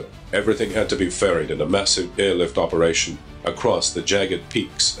Calcutta, everything had to be ferried in a massive airlift operation across the jagged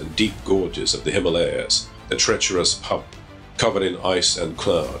peaks and deep gorges of the Himalayas, the treacherous hump, covered in ice and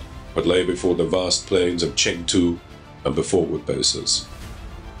cloud, that lay before the vast plains of Chengdu and the forward bases.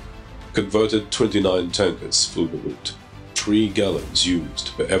 Converted 29 tankers flew the route, 3 gallons used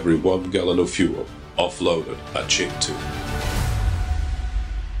for every 1 gallon of fuel offloaded at Chengdu.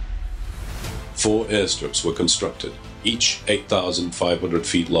 4 airstrips were constructed, each 8,500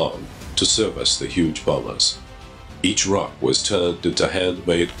 feet long, to service the huge bombers. Each rock was turned into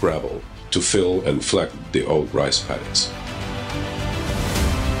handmade gravel to fill and flatten the old rice paddies.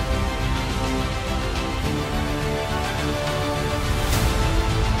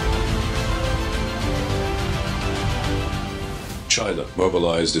 China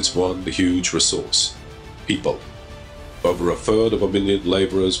mobilized its one huge resource, people. Over 250,000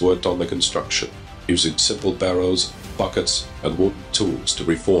 laborers worked on the construction, using simple barrows, buckets, and wooden tools to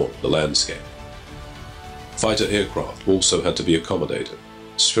reform the landscape. Fighter aircraft also had to be accommodated.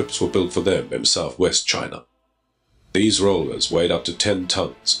 Strips were built for them in southwest China. These rollers weighed up to 10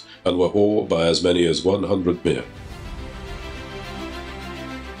 tons and were hauled by as many as 100 men.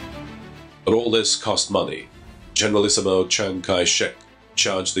 But all this cost money. Generalissimo Chiang Kai-shek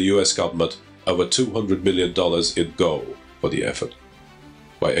charged the US government over $200 million in gold for the effort.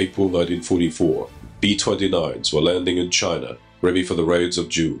 By April 1944, B-29s were landing in China, ready for the raids of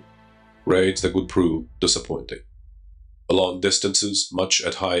June, raids that would prove disappointing. The long distances, much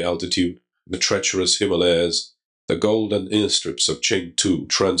at high altitude, the treacherous Himalayas, the golden airstrips of Chengdu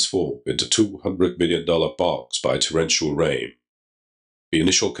transformed into $200 million bogs by torrential rain. The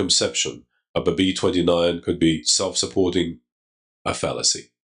initial conception of the B-29 could be self-supporting, a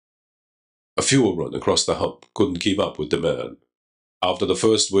fallacy. A fuel run across the hump couldn't keep up with demand. After the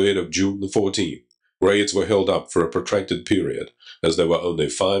first raid of June the 14th, raids were held up for a protracted period as there were only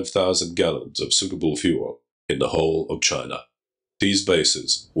 5,000 gallons of suitable fuel in the whole of China. These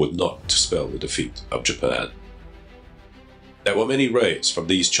bases would not spell the defeat of Japan. There were many raids from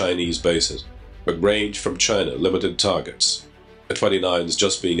these Chinese bases, but range from China limited targets, the 29s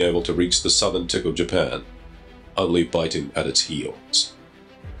just being able to reach the southern tip of Japan, only biting at its heels.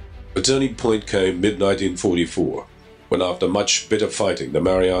 A turning point came mid-1944, when after much bitter fighting the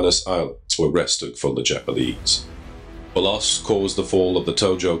Marianas Islands were wrested from the Japanese. The loss caused the fall of the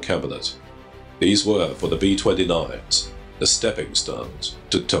Tojo Cabinet. These were, for the B-29s, the stepping stones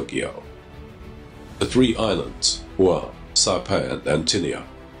to Tokyo. The 3 islands, Guam, Saipan, and Tinian,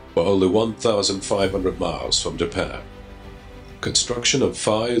 were only 1,500 miles from Japan. Construction of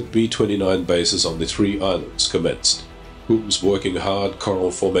 5 B-29 bases on the 3 islands commenced, crews working hard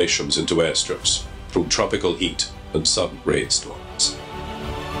coral formations into airstrips through tropical heat and sudden rainstorms.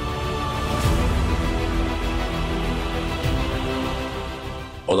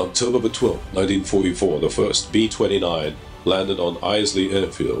 On October 12, 1944, the first B-29 landed on Isley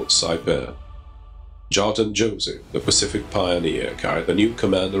Airfield, Saipan. Jarton Josie, the Pacific pioneer, carried the new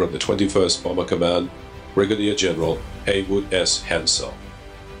commander of the 21st Bomber Command, Brigadier General Haywood S. Hansell.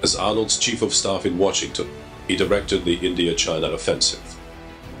 As Arnold's Chief of Staff in Washington, he directed the India-China offensive.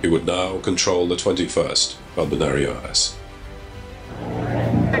 He would now control the 21st on the narrow ice.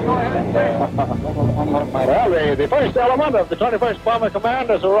 Well, the first element of the 21st Bomber Command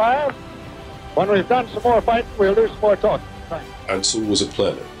has arrived. When we've done some more fighting, we'll do some more talking. Hansell was a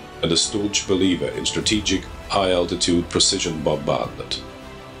planner and a staunch believer in strategic, high-altitude precision bombardment.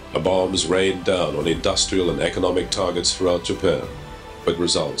 The bombs rained down on industrial and economic targets throughout Japan, but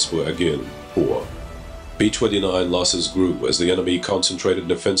results were again poor. B-29 losses grew as the enemy concentrated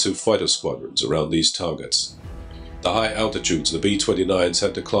defensive fighter squadrons around these targets. The high altitudes the B-29s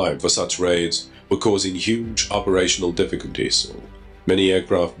had to climb for such raids were causing huge operational difficulties, many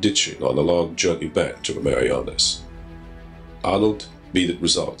aircraft ditching on the long journey back to the Marianas. Arnold needed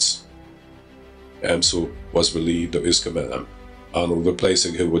results. Amsel was relieved of his command, Arnold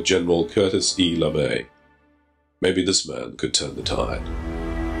replacing him with General Curtis E. LeMay. Maybe this man could turn the tide.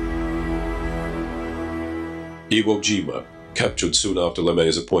 Iwo Jima, captured soon after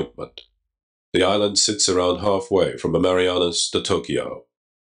LeMay's appointment. The island sits around halfway from the Marianas to Tokyo.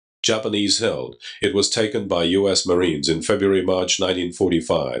 Japanese held, it was taken by U.S. Marines in February-March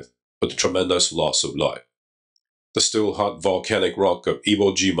 1945, with a tremendous loss of life. The still hot volcanic rock of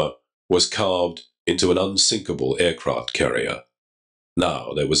Iwo Jima was carved into an unsinkable aircraft carrier.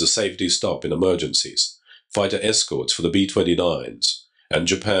 Now there was a safety stop in emergencies, fighter escorts for the B-29s, and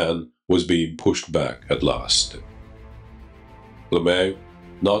Japan was being pushed back at last. LeMay,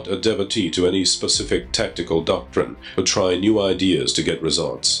 not a devotee to any specific tactical doctrine, would try new ideas to get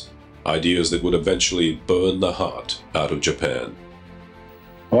results. Ideas that would eventually burn the heart out of Japan.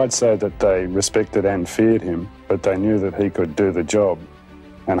 I'd say that they respected and feared him, but they knew that he could do the job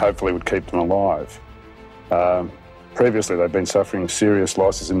and hopefully would keep them alive. Previously, they'd been suffering serious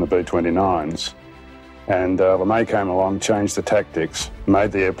losses in the B-29s, and LeMay came along, changed the tactics,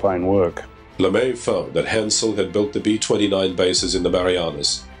 made the airplane work. LeMay found that Hansel had built the B-29 bases in the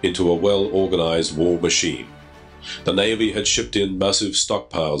Marianas into a well-organized war machine. The Navy had shipped in massive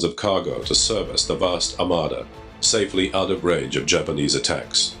stockpiles of cargo to service the vast armada, safely out of range of Japanese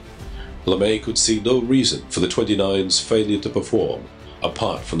attacks. LeMay could see no reason for the 29's failure to perform,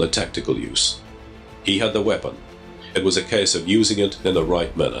 apart from the tactical use. He had the weapon. It was a case of using it in the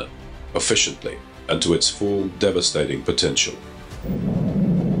right manner, efficiently, and to its full devastating potential.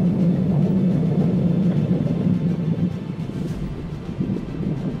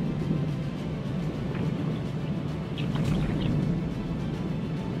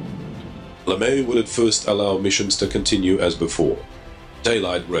 LeMay would at first allow missions to continue as before.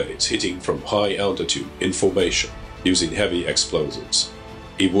 Daylight raids hitting from high altitude in formation using heavy explosives.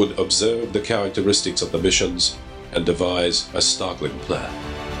 He would observe the characteristics of the missions and devise a startling plan.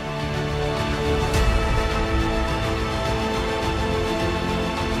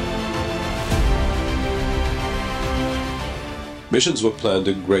 Missions were planned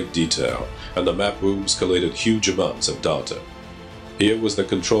in great detail, and the map rooms collated huge amounts of data. Here was the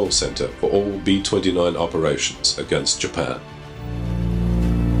control center for all B-29 operations against Japan.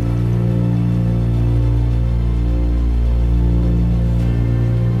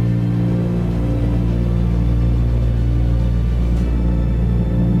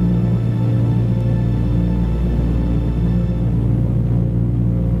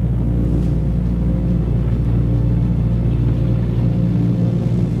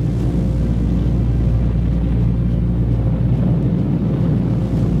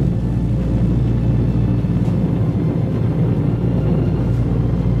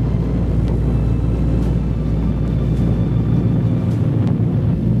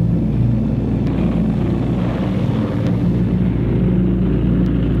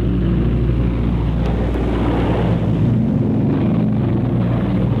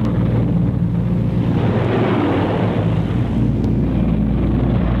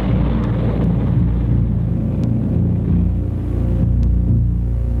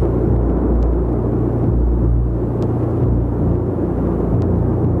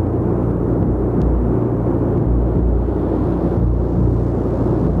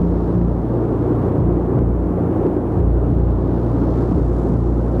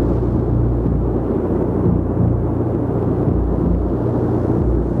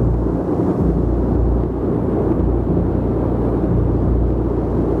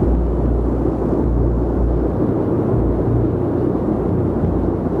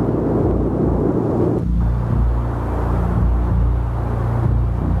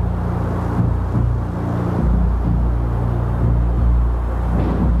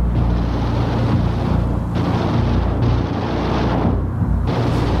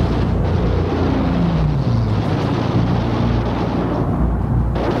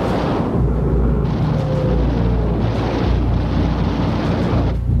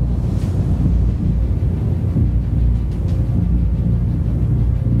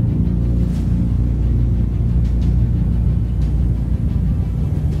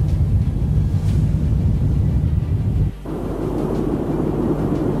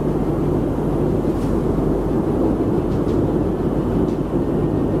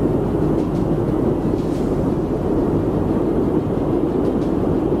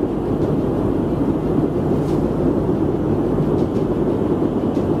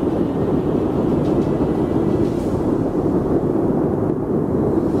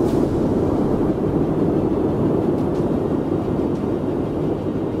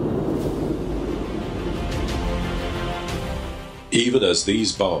 Even as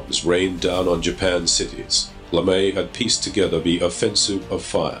these bombs rained down on Japan's cities, LeMay had pieced together the Offensive of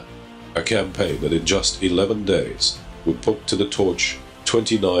Fire, a campaign that in just 11 days would put to the torch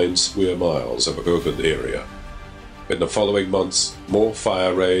 29 square miles of urban area. In the following months, more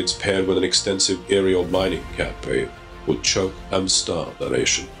fire raids paired with an extensive aerial mining campaign would choke and starve the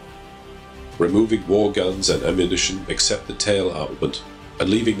nation. Removing war guns and ammunition except the tail armament and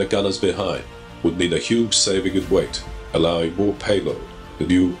leaving the gunners behind would mean a huge saving in weight, allowing more payload to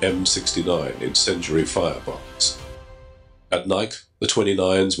new M69 incendiary firebombs. At night, the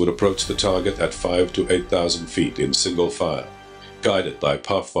 29s would approach the target at 5,000 to 8,000 feet in single fire, guided by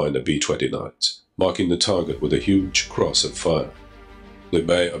Pathfinder B-29s, marking the target with a huge cross of fire.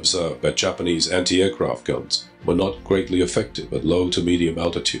 LeMay observed that Japanese anti-aircraft guns were not greatly effective at low to medium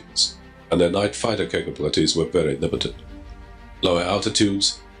altitudes, and their night fighter capabilities were very limited. Lower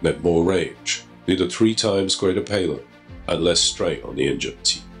altitudes meant more range, needed 3 times greater payload, and less strain on the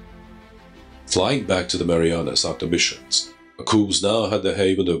engines. Flying back to the Marianas after missions, the crews now had the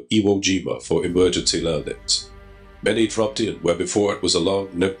haven of Iwo Jima for emergency landings. Many dropped in where before it was a long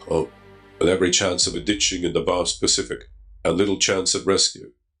nip home, with every chance of a ditching in the vast Pacific, and little chance of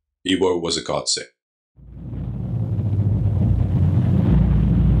rescue. Iwo was a godsend.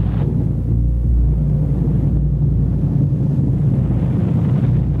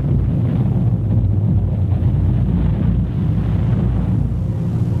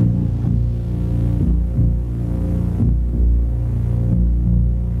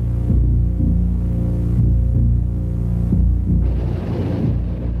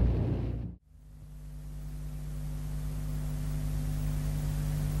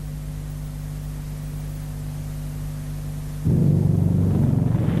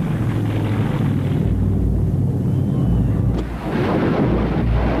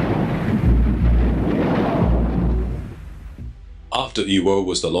 After Iwo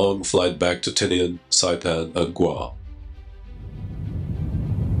was the long flight back to Tinian, Saipan, and Guam.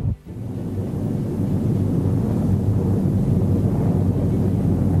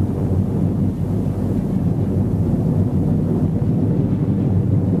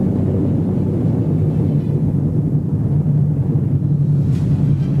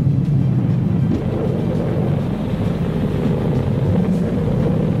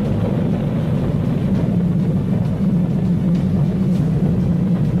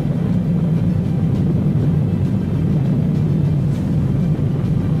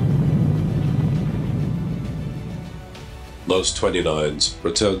 Most 29s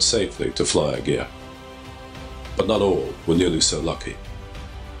returned safely to flyer gear, but not all were nearly so lucky.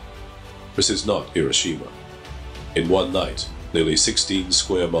 This is not Hiroshima. In one night, nearly 16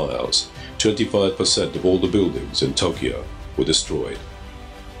 square miles, 25% of all the buildings in Tokyo were destroyed.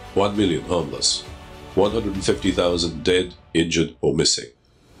 1 million homeless, 150,000 dead, injured, or missing.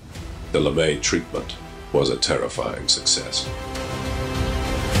 The LeMay treatment was a terrifying success.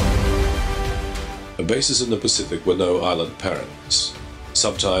 The bases in the Pacific were no island paradise,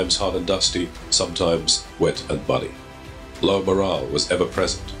 sometimes hot and dusty, sometimes wet and muddy. Low morale was ever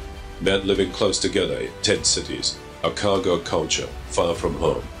present, men living close together in tent cities, a cargo culture far from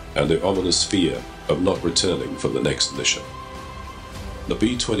home, and the ominous fear of not returning for the next mission. The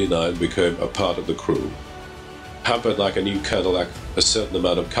B-29 became a part of the crew. Hampered like a new Cadillac, a certain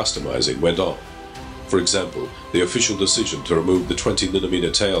amount of customizing went on. For example, the official decision to remove the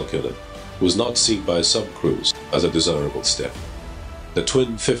 20mm tail cannon was not seen by some crews as a desirable step. The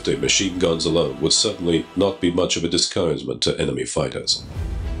twin 50 machine guns alone would certainly not be much of a discouragement to enemy fighters.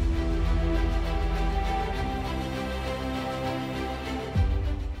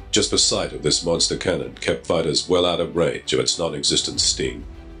 Just the sight of this monster cannon kept fighters well out of range of its non-existent sting.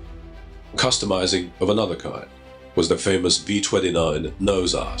 Customizing of another kind was the famous B-29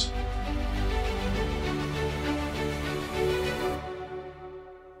 nose art.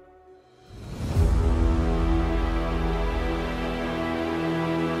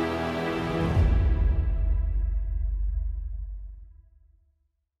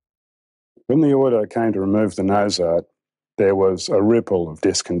 When the order came to remove the nose art, there was a ripple of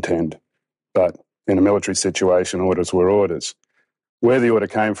discontent. But in a military situation, orders were orders. Where the order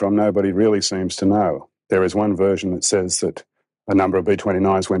came from, nobody really seems to know. There is one version that says that a number of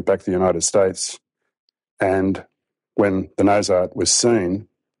B-29s went back to the United States, and when the nose art was seen,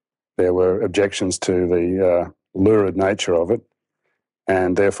 there were objections to the lurid nature of it,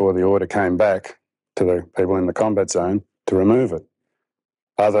 and therefore the order came back to the people in the combat zone to remove it.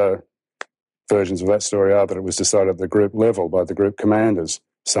 Other versions of that story are that it was decided at the group level by the group commanders.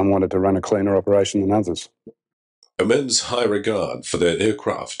 Some wanted to run a cleaner operation than others. Immense high regard for their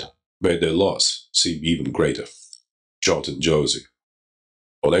aircraft made their loss seem even greater. Jot and Josie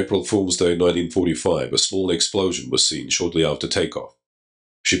On April Fool's Day 1945, a small explosion was seen shortly after takeoff.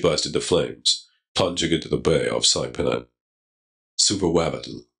 She burst into flames, plunging into the Bay of Saipan.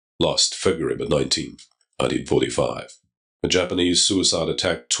 Superwabaton lost February 19, 1945. A Japanese suicide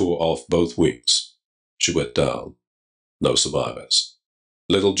attack tore off both wings. She went down. No survivors.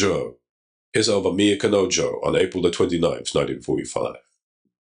 Little Joe is over Miyakanojo on April 29, 1945.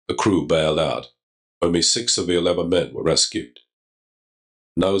 The crew bailed out. Only 6 of the 11 men were rescued.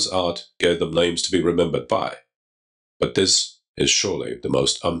 Nose art gave them names to be remembered by, but this is surely the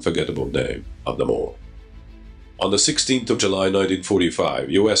most unforgettable name of them all. On the 16th of July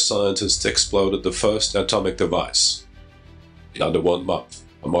 1945, US scientists exploded the first atomic device. In under 1 month,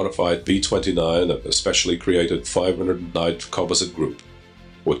 a modified B-29 of a specially created 509 composite group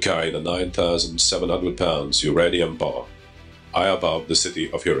would carry the 9,700 pounds uranium bomb high above the city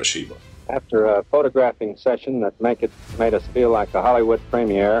of Hiroshima. After a photographing session that made us feel like a Hollywood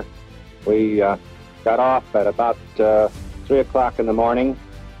premiere, we got off at about 3 o'clock in the morning,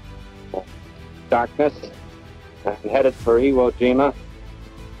 darkness, and headed for Iwo Jima,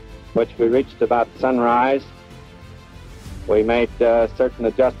 which we reached about sunrise. We made certain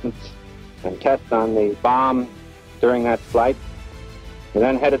adjustments and tests on the bomb during that flight. We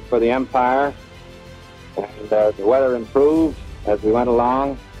then headed for the Empire, and the weather improved as we went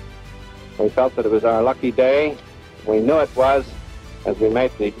along. We felt that it was our lucky day. We knew it was as we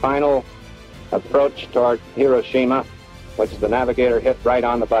made the final approach toward Hiroshima, which the navigator hit right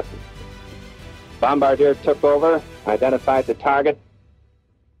on the button. Bombardier took over, identified the target,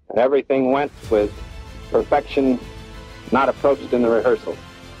 and everything went with perfection not approached in the rehearsal.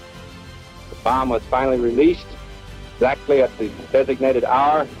 The bomb was finally released exactly at the designated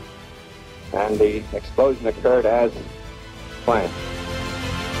hour, and the explosion occurred as planned.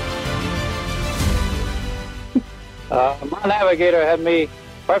 My navigator had me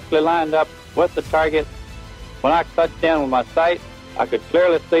perfectly lined up with the target. When I touched in with my sight, I could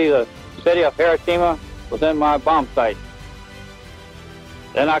clearly see the city of Hiroshima within my bomb sight.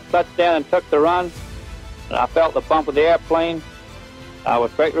 Then I touched in and took the run, and I felt the bump of the airplane. I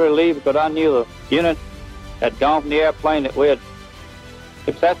was greatly relieved because I knew the unit had gone from the airplane that we had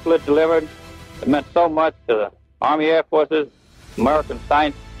successfully delivered. It meant so much to the Army Air Forces, American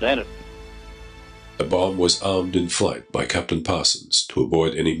science, and industry. The bomb was armed in flight by Captain Parsons to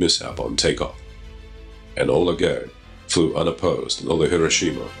avoid any mishap on takeoff. Enola Gay flew unopposed over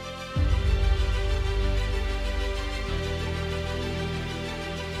Hiroshima.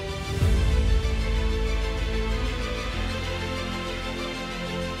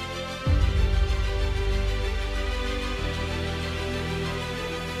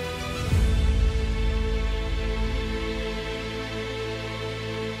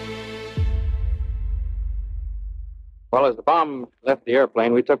 Well, as the bomb left the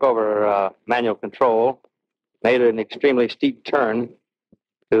airplane, we took over manual control, made an extremely steep turn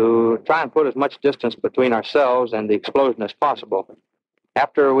to try and put as much distance between ourselves and the explosion as possible.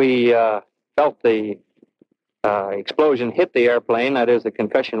 After we felt the explosion hit the airplane, that is the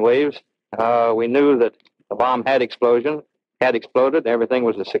concussion waves, we knew that the bomb had exploded, everything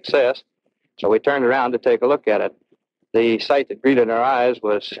was a success. So we turned around to take a look at it. The sight that greeted our eyes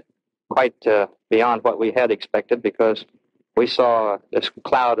was quite beyond what we had expected, because we saw this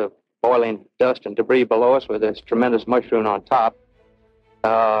cloud of boiling dust and debris below us with this tremendous mushroom on top.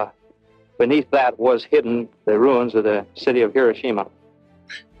 Beneath that was hidden the ruins of the city of Hiroshima.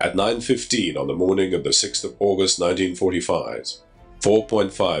 At 9:15 on the morning of the 6th of August 1945,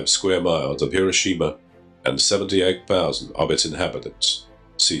 4.5 square miles of Hiroshima and 78,000 of its inhabitants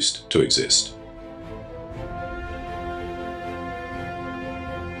ceased to exist.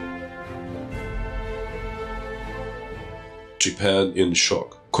 Japan, in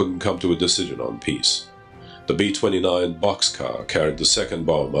shock, couldn't come to a decision on peace. The B-29 boxcar carried the second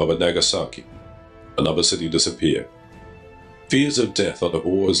bomb over Nagasaki. Another city disappeared. Fears of death on the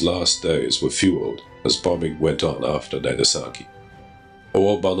war's last days were fueled as bombing went on after Nagasaki.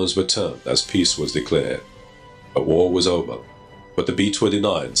 All bombers returned as peace was declared. The war was over, but the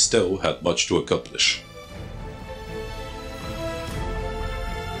B-29 still had much to accomplish.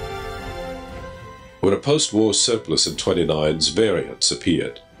 When a post-war surplus in 29's variants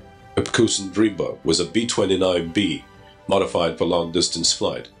appeared, the Pekusen Dreamboat was a B-29B, modified for long-distance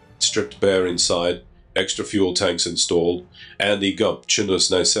flight, stripped bare inside, extra fuel tanks installed, anti-gump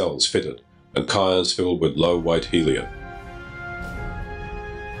chinless nacelles fitted, and cars filled with low white helium.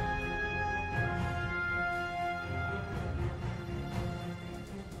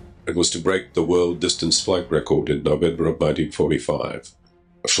 It was to break the world distance flight record in November of 1945.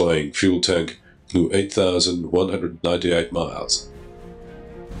 A flying fuel tank flew 8,198 miles.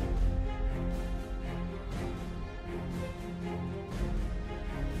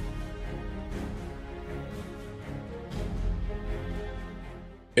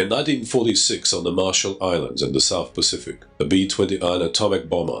 In 1946, on the Marshall Islands in the South Pacific, the B-29 atomic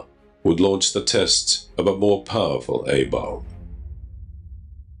bomber would launch the tests of a more powerful A-bomb.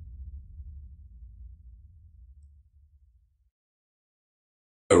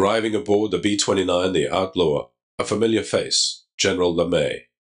 Arriving aboard the B-29, the Outlaw, a familiar face, General LeMay,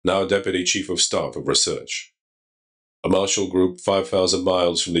 now Deputy Chief of Staff of Research. A Marshall Group 5,000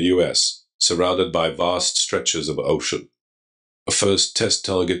 miles from the U.S., surrounded by vast stretches of ocean. A first test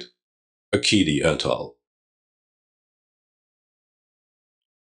target, Akidi Atoll.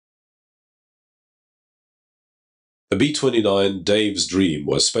 The B-29 Dave's Dream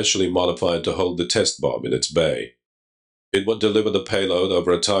was specially modified to hold the test bomb in its bay. It would deliver the payload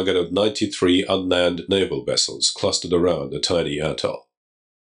over a target of 93 unmanned naval vessels clustered around the tiny atoll.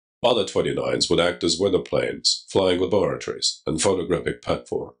 Other 29s would act as weather planes, flying laboratories, and photographic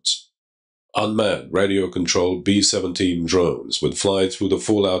platforms. Unmanned, radio-controlled B-17 drones would fly through the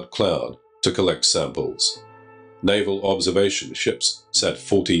fallout cloud to collect samples. Naval observation ships sat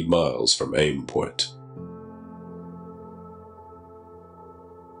 40 miles from aim point.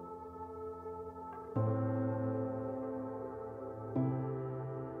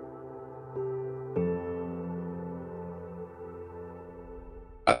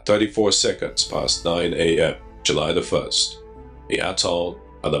 At 34 seconds past 9 a.m., July the 1st, the atoll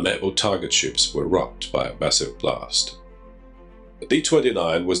and the naval target ships were rocked by a massive blast. The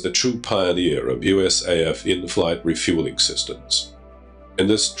B-29 was the true pioneer of USAF in-flight refueling systems. In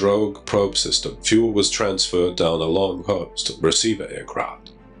this drogue probe system, fuel was transferred down a long hose to the receiver aircraft,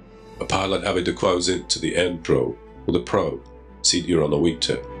 a pilot having to close in to the end probe with a probe, seen here on the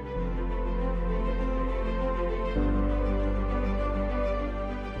wingtip.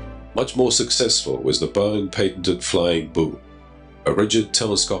 Much more successful was the Boeing patented flying boom. A rigid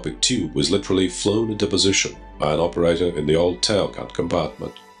telescopic tube was literally flown into position by an operator in the old tailcut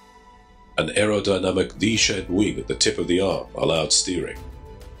compartment. An aerodynamic V-shaped wing at the tip of the arm allowed steering.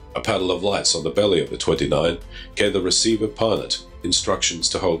 A panel of lights on the belly of the 29 gave the receiver pilot instructions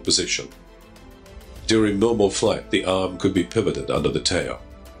to hold position. During normal flight, the arm could be pivoted under the tail.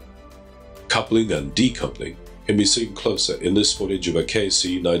 Coupling and decoupling can be seen closer in this footage of a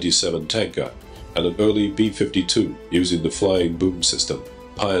KC-97 tanker and an early B-52 using the flying boom system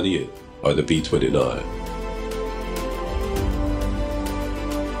pioneered by the B-29.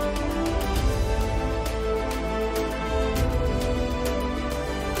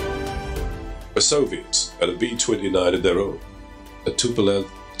 The Soviets had a B-29 of their own. The Tupolev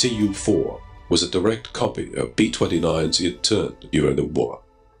Tu-4 was a direct copy of B-29s he had turned during the war.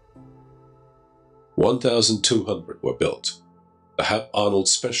 1,200 were built. The Hap-Arnold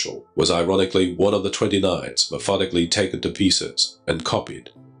Special was ironically one of the 29s methodically taken to pieces and copied,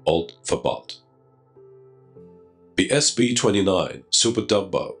 alt for bot. The SB-29 Super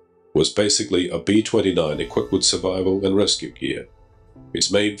Dumbo was basically a B-29 equipped with survival and rescue gear. Its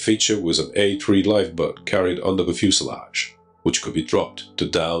main feature was an A-3 lifeboat carried under the fuselage, which could be dropped to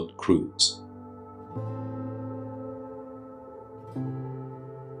downed crews.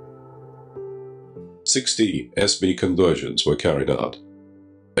 "60 SB conversions were carried out.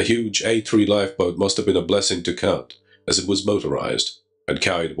 A huge A-3 lifeboat must have been a blessing to count, as it was motorized and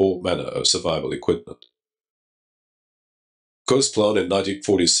carried all manner of survival equipment. First flown in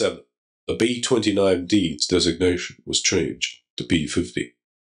 1947, the B-29D's designation was changed to B-50.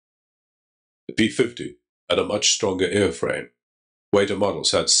 The B-50 had a much stronger airframe. Later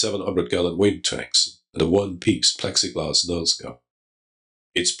models had 700-gallon wing tanks and a one-piece plexiglass nosegun.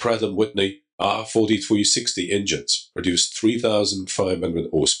 Its Pratt & Whitney R-4360 engines produced 3,500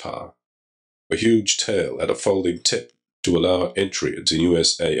 horsepower. A huge tail had a folding tip to allow entry into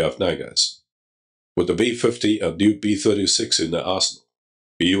USAF Nagas. With the B-50 and new B-36 in their arsenal,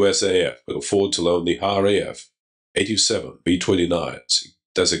 the USAF could afford to loan the RAF 87 B-29s,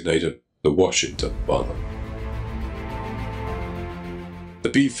 designated the Washington bomber. The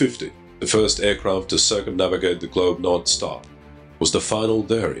B-50, the first aircraft to circumnavigate the globe non-stop, was the final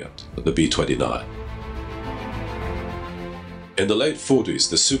variant of the B-29. In the late 40s,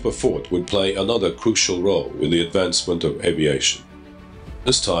 the Superfort would play another crucial role in the advancement of aviation,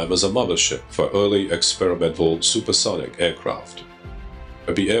 this time as a mothership for early experimental supersonic aircraft.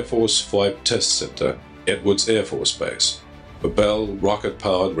 At the Air Force Flight Test Center, Edwards Air Force Base, the Bell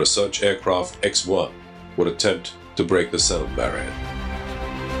rocket-powered research aircraft X-1 would attempt to break the sound barrier.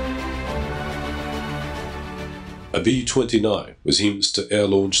 A B-29 was used to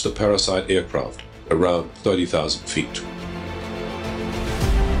air-launch the Parasite aircraft around 30,000 feet.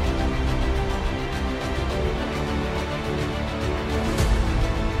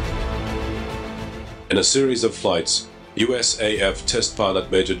 In a series of flights, USAF test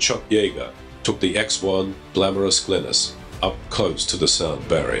pilot Major Chuck Yeager took the X-1 Glamorous Glennis up close to the sound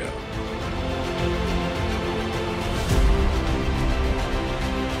barrier.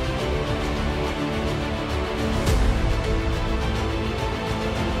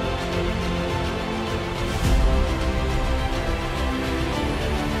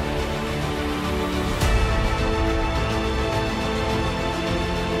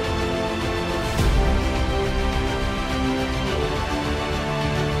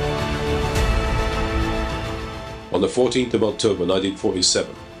 On the 14th of October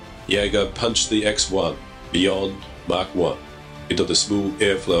 1947, Yeager punched the X-1 beyond Mach 1 into the smooth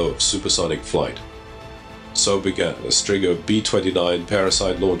airflow of supersonic flight. So began a string of B-29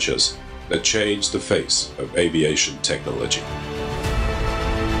 parasite launches that changed the face of aviation technology.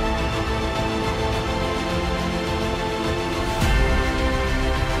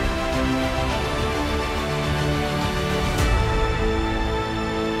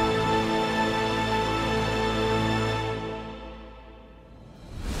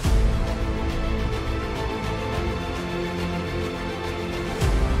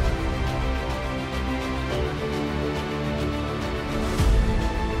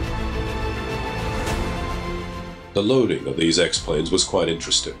 The loading of these X-planes was quite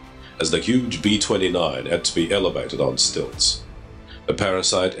interesting, as the huge B-29 had to be elevated on stilts. The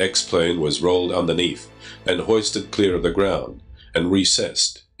parasite X-plane was rolled underneath and hoisted clear of the ground and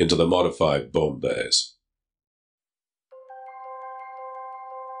recessed into the modified bomb bays.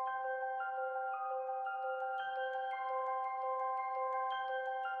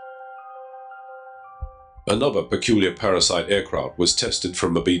 Another peculiar parasite aircraft was tested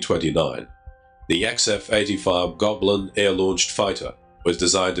from a B-29. The XF-85 Goblin air-launched fighter was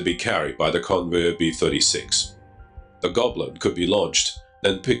designed to be carried by the Convair B-36. The Goblin could be launched,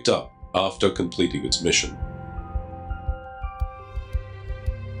 then picked up after completing its mission.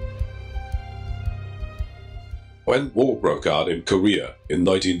 When war broke out in Korea in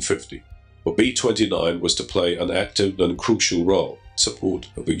 1950, the B-29 was to play an active and crucial role in support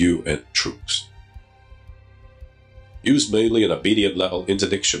of the UN troops. Used mainly in obedient level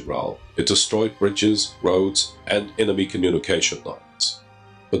interdiction role, it destroyed bridges, roads, and enemy communication lines.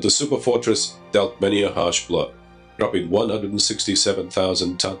 But the Superfortress dealt many a harsh blow, dropping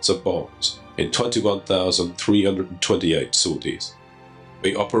 167,000 tons of bombs in 21,328 sorties.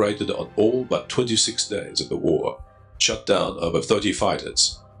 We operated on all but 26 days of the war, shut down over 30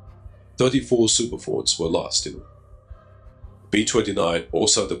 fighters. 34 Superforts were lost in it. B-29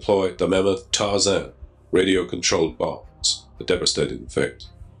 also deployed the mammoth Tarzan radio-controlled bombs, a devastating effect.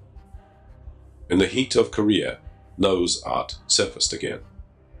 In the heat of Korea, nose art surfaced again.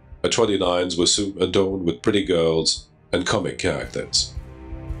 The 29s were soon adorned with pretty girls and comic characters.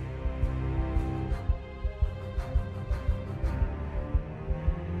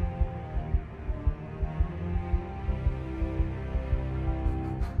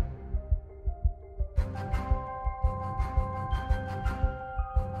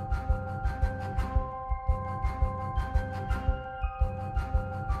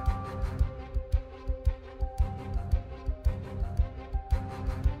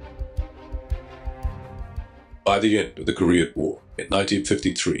 By the end of the Korean War in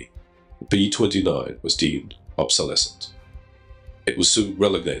 1953, the B-29 was deemed obsolescent. It was soon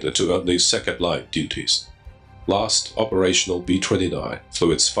relegated to only second-line duties. Last operational B-29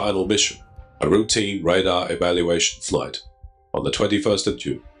 flew its final mission, a routine radar evaluation flight, on the 21st of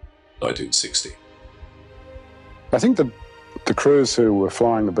June, 1960. I think that the crews who were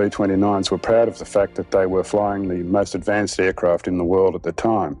flying the B-29s were proud of the fact that they were flying the most advanced aircraft in the world at the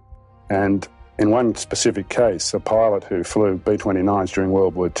time. And in one specific case, a pilot who flew B-29s during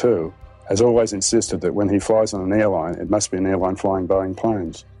World War II has always insisted that when he flies on an airline, it must be an airline flying Boeing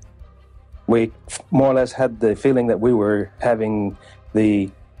planes. We more or less had the feeling that we were having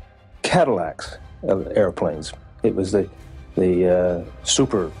the Cadillacs of airplanes. It was the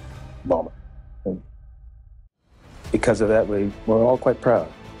super bomber. And because of that, we were all quite proud.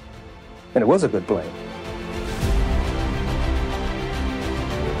 And it was a good plane.